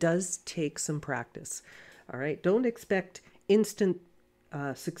something that does take some practice. All right, don't expect instant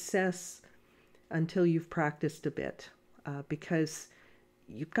success until you've practiced a bit, because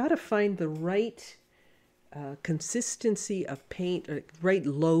you've got to find the right consistency of paint, or right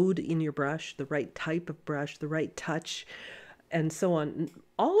load in your brush, the right type of brush, the right touch, and so on.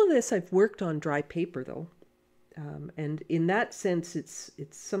 All of this I've worked on dry paper, though, and in that sense, it's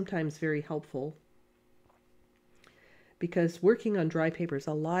sometimes very helpful. Because working on dry paper is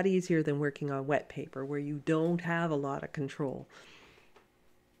a lot easier than working on wet paper, where you don't have a lot of control.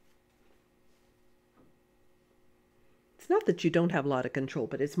 It's not that you don't have a lot of control,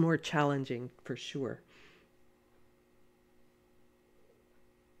 but it's more challenging for sure.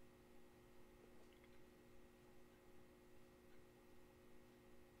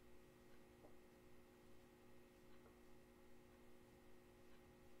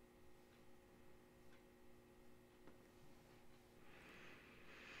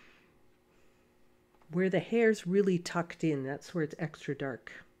 where the hair's really tucked in, that's where it's extra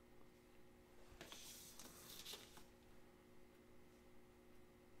dark.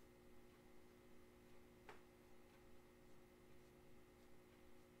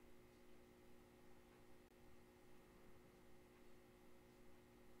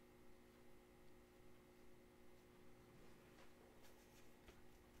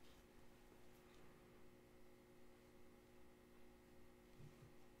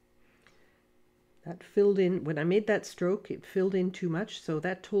 That filled in, when I made that stroke, it filled in too much, so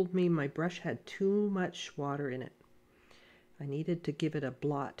that told me my brush had too much water in it. I needed to give it a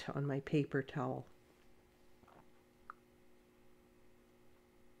blot on my paper towel.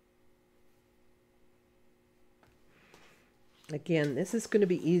 Again, this is going to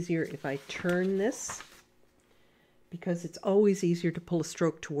be easier if I turn this, because it's always easier to pull a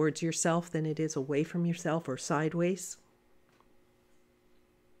stroke towards yourself than it is away from yourself or sideways.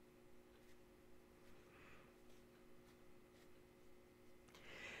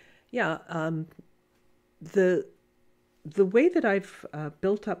 Yeah, the way that I've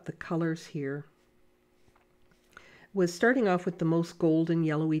built up the colors here was starting off with the most golden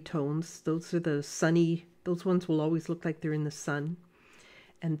yellowy tones. Those are the sunny, those ones will always look like they're in the sun.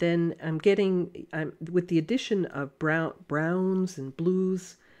 And then with the addition of browns and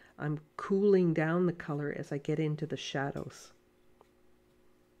blues, I'm cooling down the color as I get into the shadows.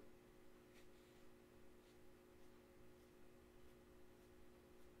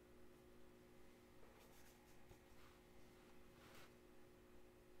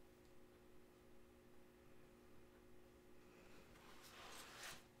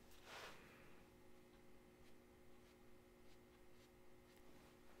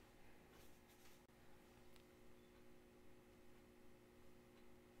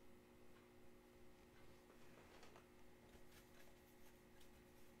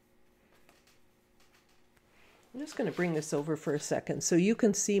 I'm just going to bring this over for a second so you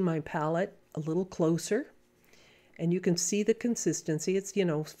can see my palette a little closer, and you can see the consistency. It's, you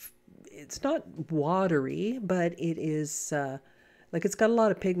know, it's not watery, but it is like it's got a lot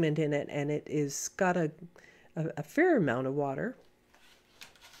of pigment in it, and it is got a fair amount of water.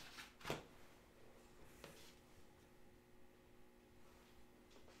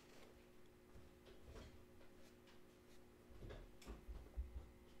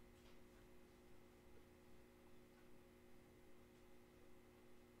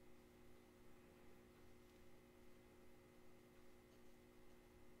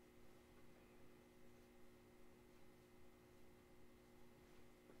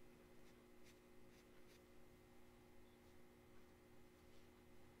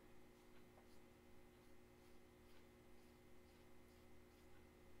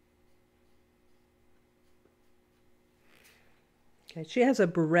 Okay, she has a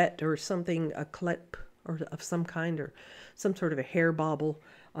barrette or something, a clip or of some kind, or some sort of a hair bobble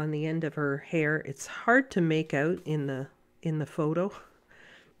on the end of her hair. It's hard to make out in the photo,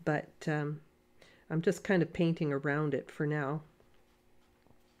 but I'm just kind of painting around it for now.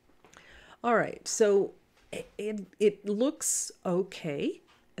 All right, so it looks okay.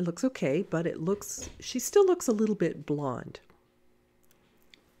 It looks okay, but she still looks a little bit blonde.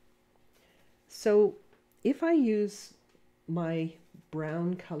 So if I use my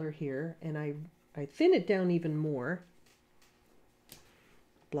brown color here and I thin it down even more,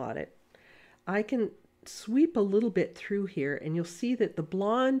 blot it, I can sweep a little bit through here, and you'll see that the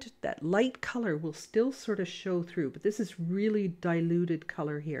blonde, that light color, will still sort of show through, but this is really diluted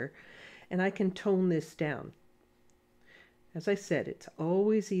color here, and I can tone this down. As I said, it's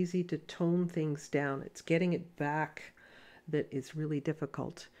always easy to tone things down. It's getting it back that is really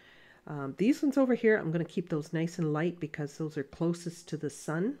difficult. These ones over here, I'm going to keep those nice and light because those are closest to the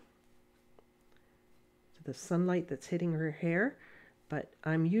sun, to the sunlight that's hitting her hair. But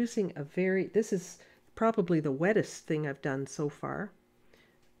I'm using this is probably the wettest thing I've done so far.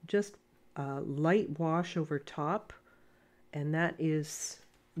 Just a light wash over top, and that is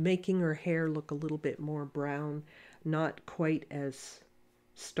making her hair look a little bit more brown, not quite as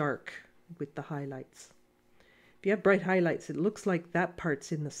stark with the highlights. If you have bright highlights, it looks like that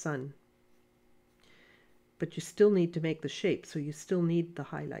part's in the sun. But you still need to make the shape, so you still need the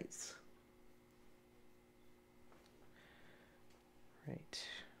highlights. Right.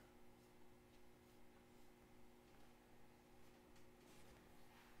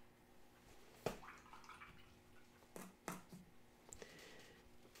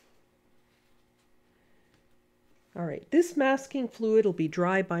 All right, this masking fluid will be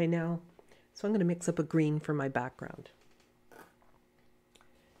dry by now, so I'm going to mix up a green for my background.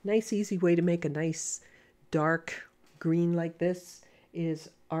 Nice, easy way to make a nice dark green like this is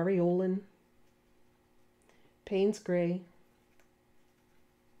Aureolin Paynes gray.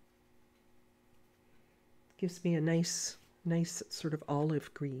 Gives me a nice sort of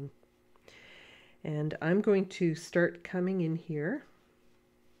olive green. And I'm going to start coming in here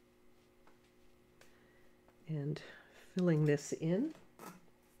and filling this in.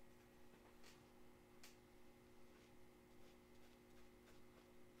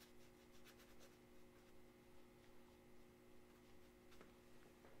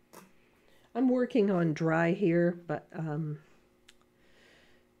 I'm working on dry here, but I'm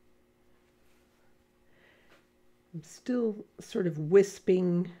still sort of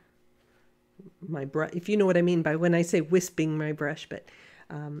wisping my brush, if you know what I mean by when I say wisping my brush, but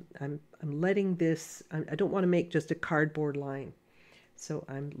I'm letting this, I don't want to make just a cardboard line. So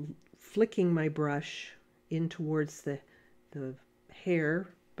I'm flicking my brush in towards the hair,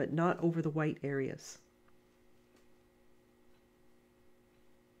 but not over the white areas.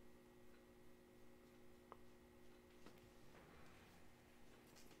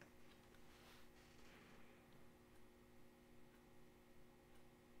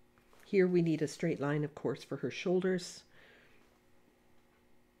 Here we need a straight line, of course, for her shoulders.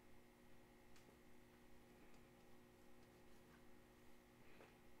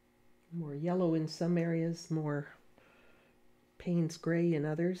 More yellow in some areas, more Paynes gray in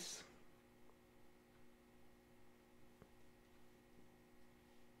others.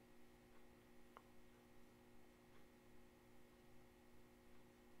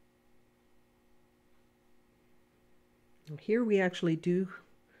 Here we actually do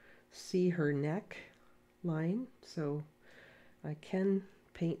see her neck line, so I can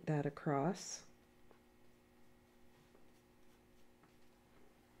paint that across.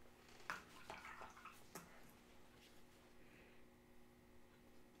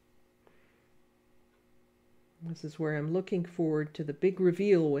 This is where I'm looking forward to the big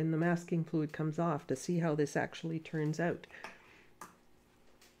reveal when the masking fluid comes off to see how this actually turns out.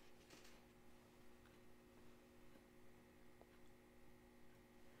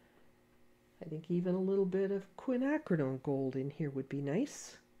 I think even a little bit of quinacridone gold in here would be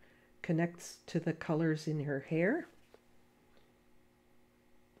nice. Connects to the colors in her hair.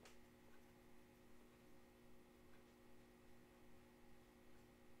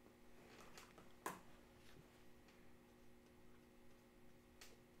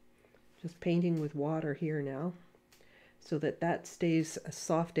 Just painting with water here now, so that stays a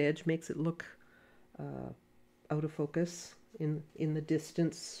soft edge, makes it look out of focus in the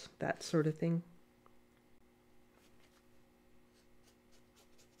distance, that sort of thing.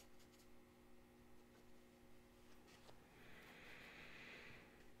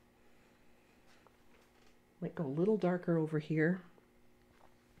 Might go a little darker over here.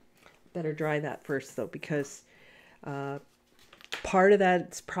 Better dry that first though, because part of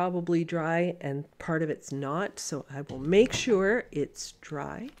that's probably dry and part of it's not, so I will make sure it's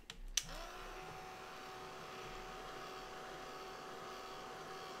dry.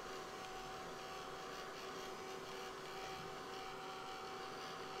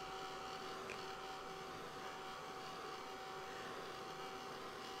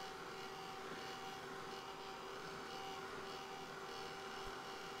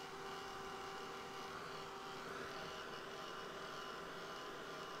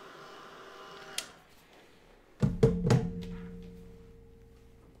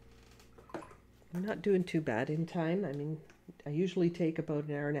 I'm not doing too bad in time. I mean, I usually take about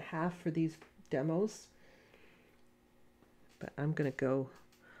an hour and a half for these demos, but I'm going to go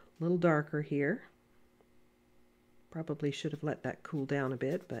a little darker here. Probably should have let that cool down a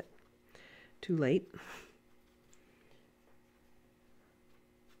bit, but too late.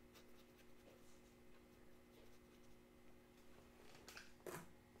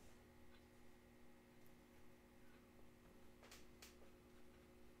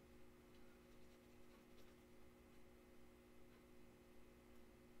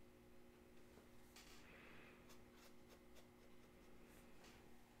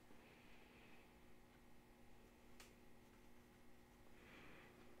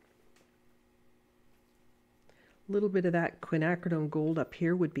 A little bit of that quinacridone gold up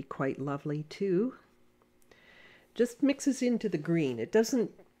here would be quite lovely too. Just mixes into the green.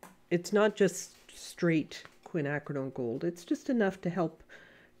 It's not just straight quinacridone gold. It's just enough to help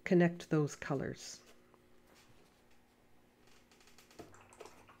connect those colors.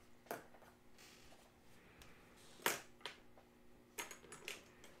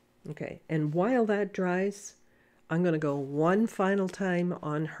 Okay, and while that dries, I'm going to go one final time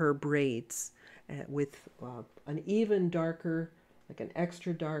on her braids with an even darker, like an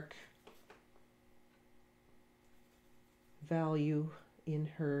extra dark value in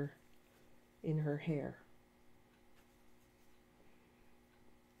her hair.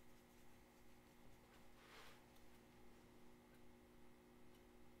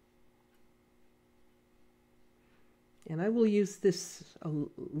 And I will use this a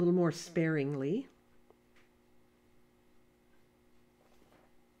little more sparingly.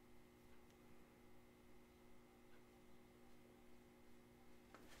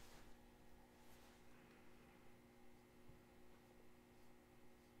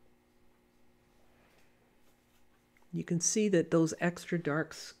 You can see that those extra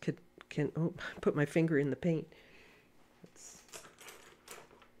darks can oh, put my finger in the paint. Let's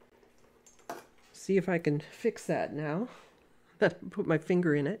see if I can fix that now that I put my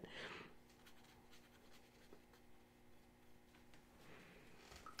finger in it.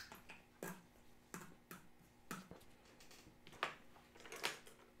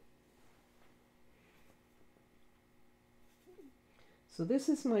 So this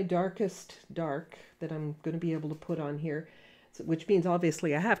is my darkest dark that I'm going to be able to put on here, which means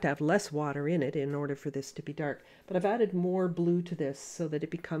obviously I have to have less water in it in order for this to be dark. But I've added more blue to this so that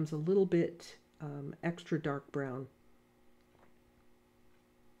it becomes a little bit extra dark brown.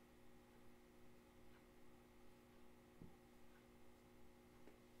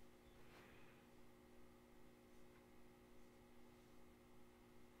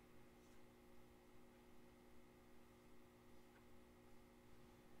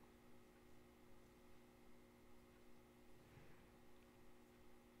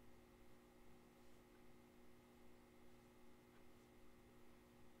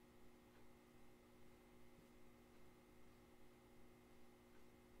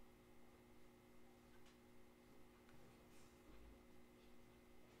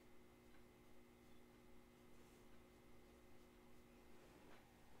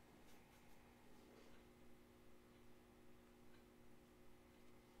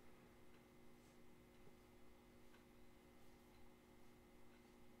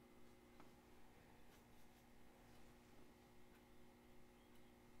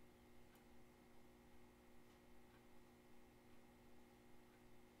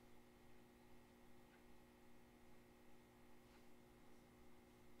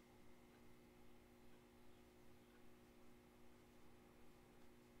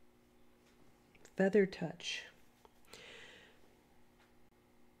 Feather touch.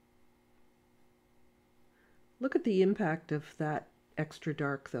 Look at the impact of that extra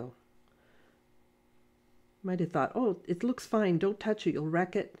dark though. Might have thought, oh, it looks fine, don't touch it, you'll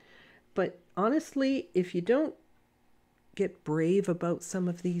wreck it. But honestly, if you don't get brave about some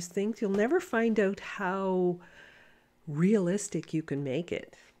of these things, you'll never find out how realistic you can make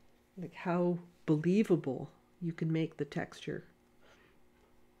it. Like how believable you can make the texture.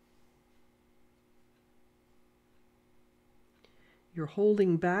 Your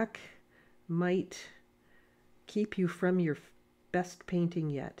holding back might keep you from your best painting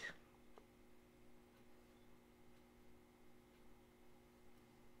yet.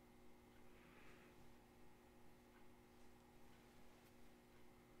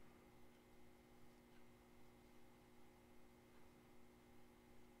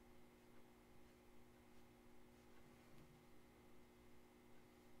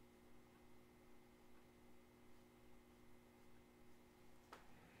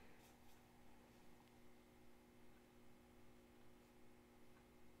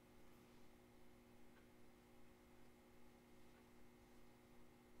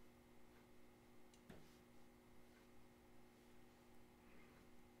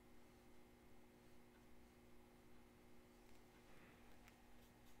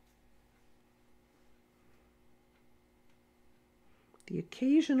 The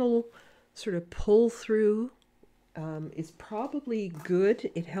occasional sort of pull through is probably good.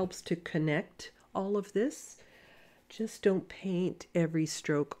 It helps to connect all of this. Just don't paint every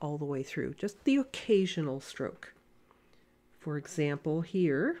stroke all the way through, just the occasional stroke. For example,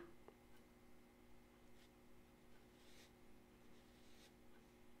 here,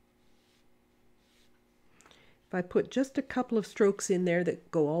 if I put just a couple of strokes in there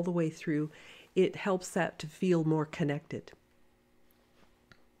that go all the way through, it helps that to feel more connected.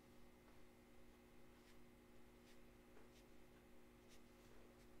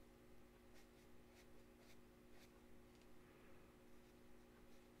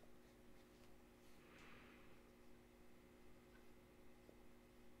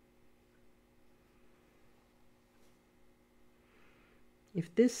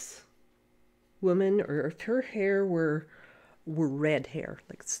 If this woman, or if her hair were red hair,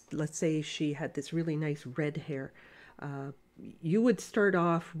 like let's say she had this really nice red hair, you would start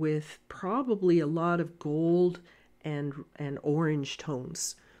off with probably a lot of gold and orange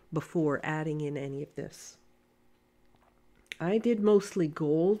tones before adding in any of this. I did mostly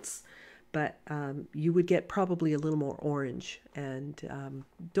golds, but you would get probably a little more orange, and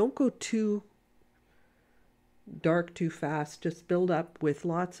don't go too dark too fast. Just build up with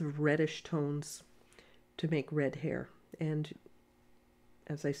lots of reddish tones to make red hair. And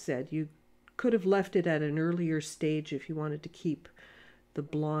as I said, you could have left it at an earlier stage if you wanted to keep the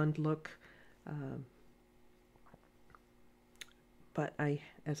blonde look. But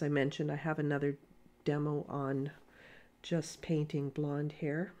as I mentioned, I have another demo on just painting blonde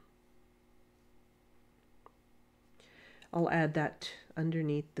hair. I'll add that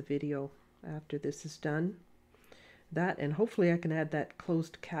underneath the video after this is done. That, and hopefully I can add that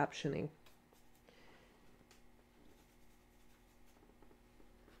closed captioning.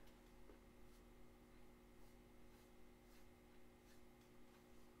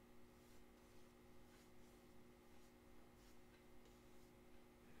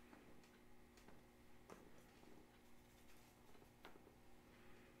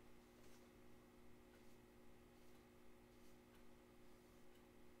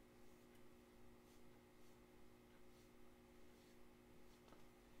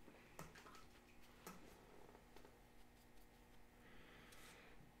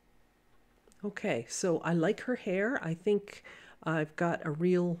 Okay, so I like her hair. I think I've got a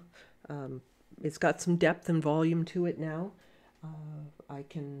real, it's got some depth and volume to it now. I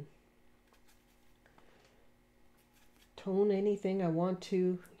can tone anything I want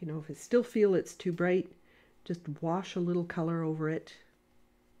to. You know, if I still feel it's too bright, just wash a little color over it.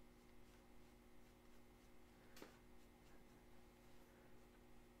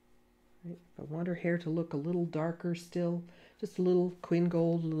 Right. If I want her hair to look a little darker still, just a little Quin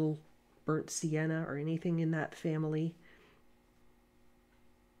Gold, a little burnt sienna, or anything in that family.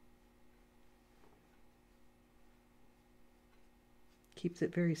 Keeps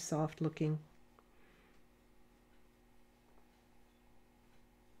it very soft looking.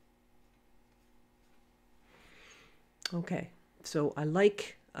 Okay, so I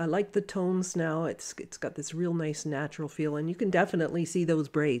like the tones now. It's got this real nice natural feel, and you can definitely see those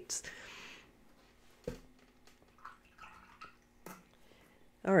braids.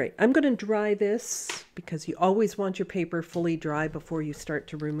 All right, I'm going to dry this because you always want your paper fully dry before you start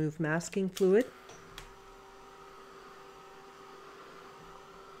to remove masking fluid.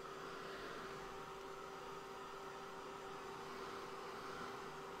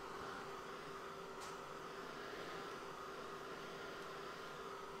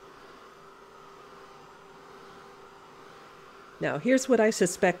 Now, here's what I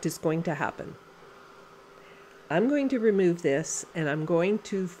suspect is going to happen. I'm going to remove this, and I'm going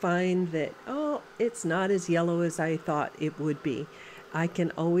to find that, oh, it's not as yellow as I thought it would be. I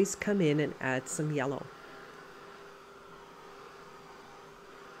can always come in and add some yellow.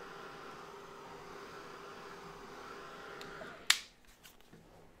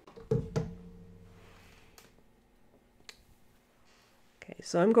 Okay,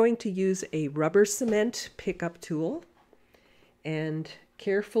 so I'm going to use a rubber cement pickup tool and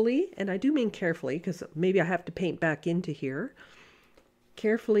carefully, and I do mean carefully because maybe I have to paint back into here,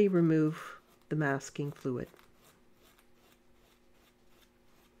 carefully remove the masking fluid.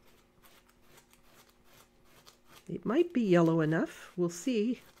 It might be yellow enough, we'll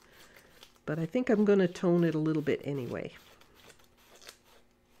see, but I think I'm going to tone it a little bit anyway.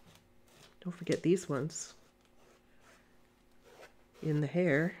 Don't forget these ones in the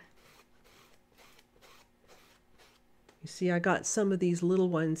hair. You see, I got some of these little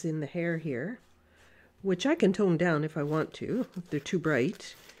ones in the hair here, which I can tone down if I want to, if they're too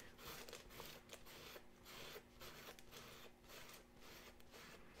bright.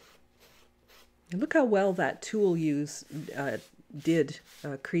 And look how well that tool did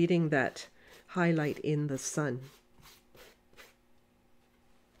creating that highlight in the sun.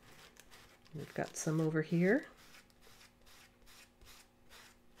 We've got some over here.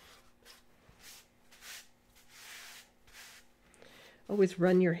 Always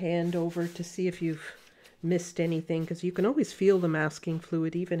run your hand over to see if you've missed anything, because you can always feel the masking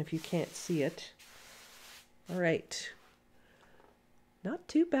fluid even if you can't see it. All right. Not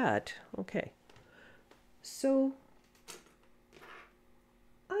too bad. Okay. So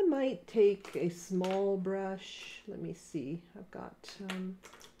I might take a small brush. Let me see. I've got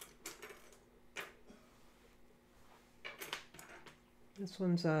this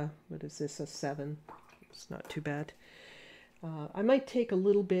one's what is this, a 7? It's not too bad. I might take a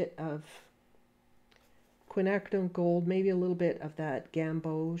little bit of Quinacridone Gold, maybe a little bit of that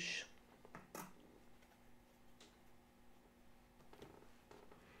Gamboge.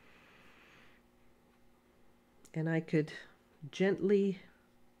 And I could gently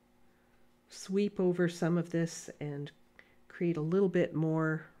sweep over some of this and create a little bit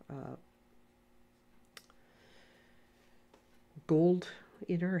more gold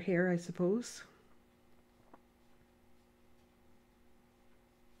in her hair, I suppose.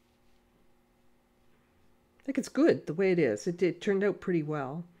 Like, it's good the way it is. It turned out pretty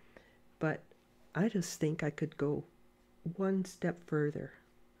well, but I just think I could go one step further.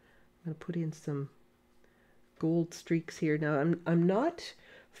 I'm going to put in some gold streaks here. Now, I'm not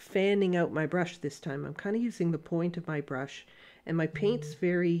fanning out my brush this time. I'm kind of using the point of my brush, and my paint's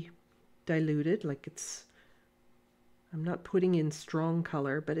very diluted. Like, I'm not putting in strong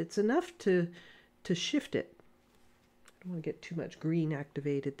color, but it's enough to shift it. I don't want to get too much green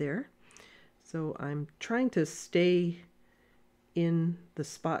activated there. So I'm trying to stay in the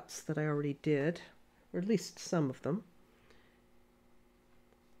spots that I already did, or at least some of them.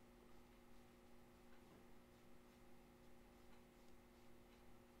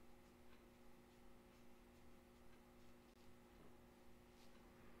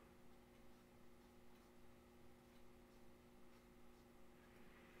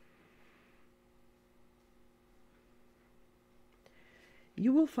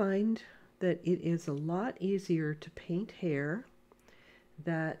 You will find that it is a lot easier to paint hair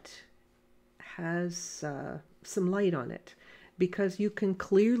that has some light on it, because you can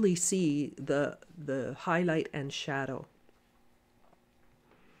clearly see the highlight and shadow.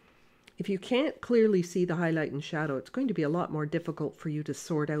 If you can't clearly see the highlight and shadow, it's going to be a lot more difficult for you to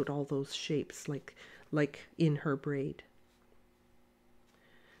sort out all those shapes like in her braid.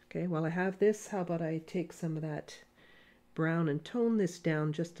 Okay, while I have this, how about I take some of that brown and tone this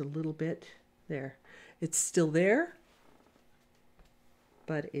down just a little bit. There. It's still there,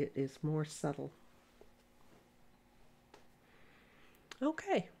 but it is more subtle.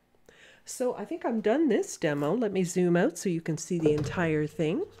 Okay, so I think I'm done this demo. Let me zoom out so you can see the entire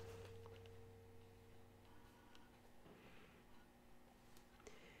thing.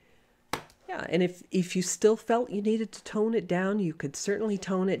 Yeah, and if you still felt you needed to tone it down, you could certainly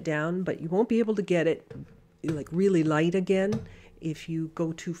tone it down, but you won't be able to get it like really light again if you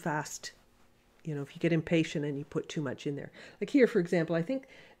go too fast. You know, if you get impatient and you put too much in there. Like here, for example, I think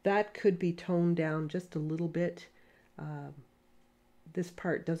that could be toned down just a little bit. This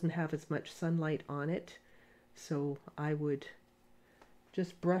part doesn't have as much sunlight on it, so I would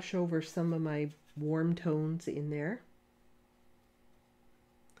just brush over some of my warm tones in there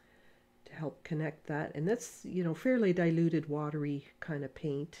to help connect that. And that's, you know, fairly diluted, watery kind of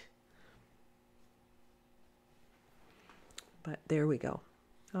paint. But there we go.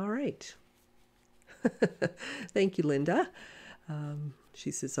 All right. Thank you, Linda.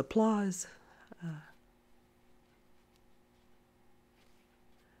 She says applause.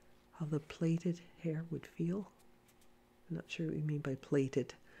 How the plaited hair would feel. I'm not sure what you mean by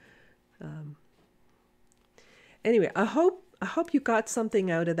plaited. Anyway, I hope you got something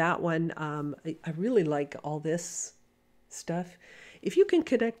out of that one. I really like all this stuff. If you can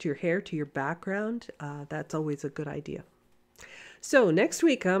connect your hair to your background, that's always a good idea. So next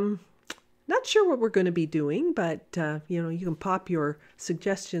week, not sure what we're going to be doing, but you know, you can pop your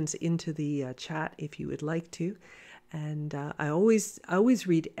suggestions into the chat if you would like to. And I always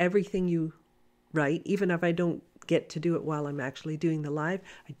read everything you write, even if I don't get to do it while I'm actually doing the live.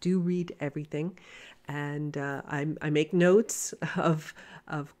 I do read everything, and I make notes of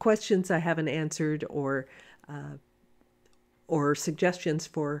questions I haven't answered or suggestions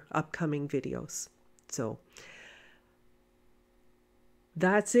for upcoming videos. So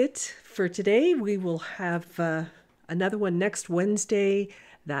that's it for today. We will have another one next Wednesday.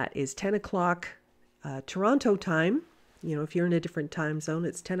 That is 10 o'clock Toronto time. You know, if you're in a different time zone,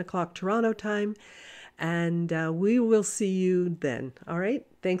 it's 10 o'clock Toronto time. And we will see you then. All right.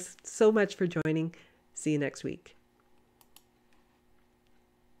 Thanks so much for joining. See you next week.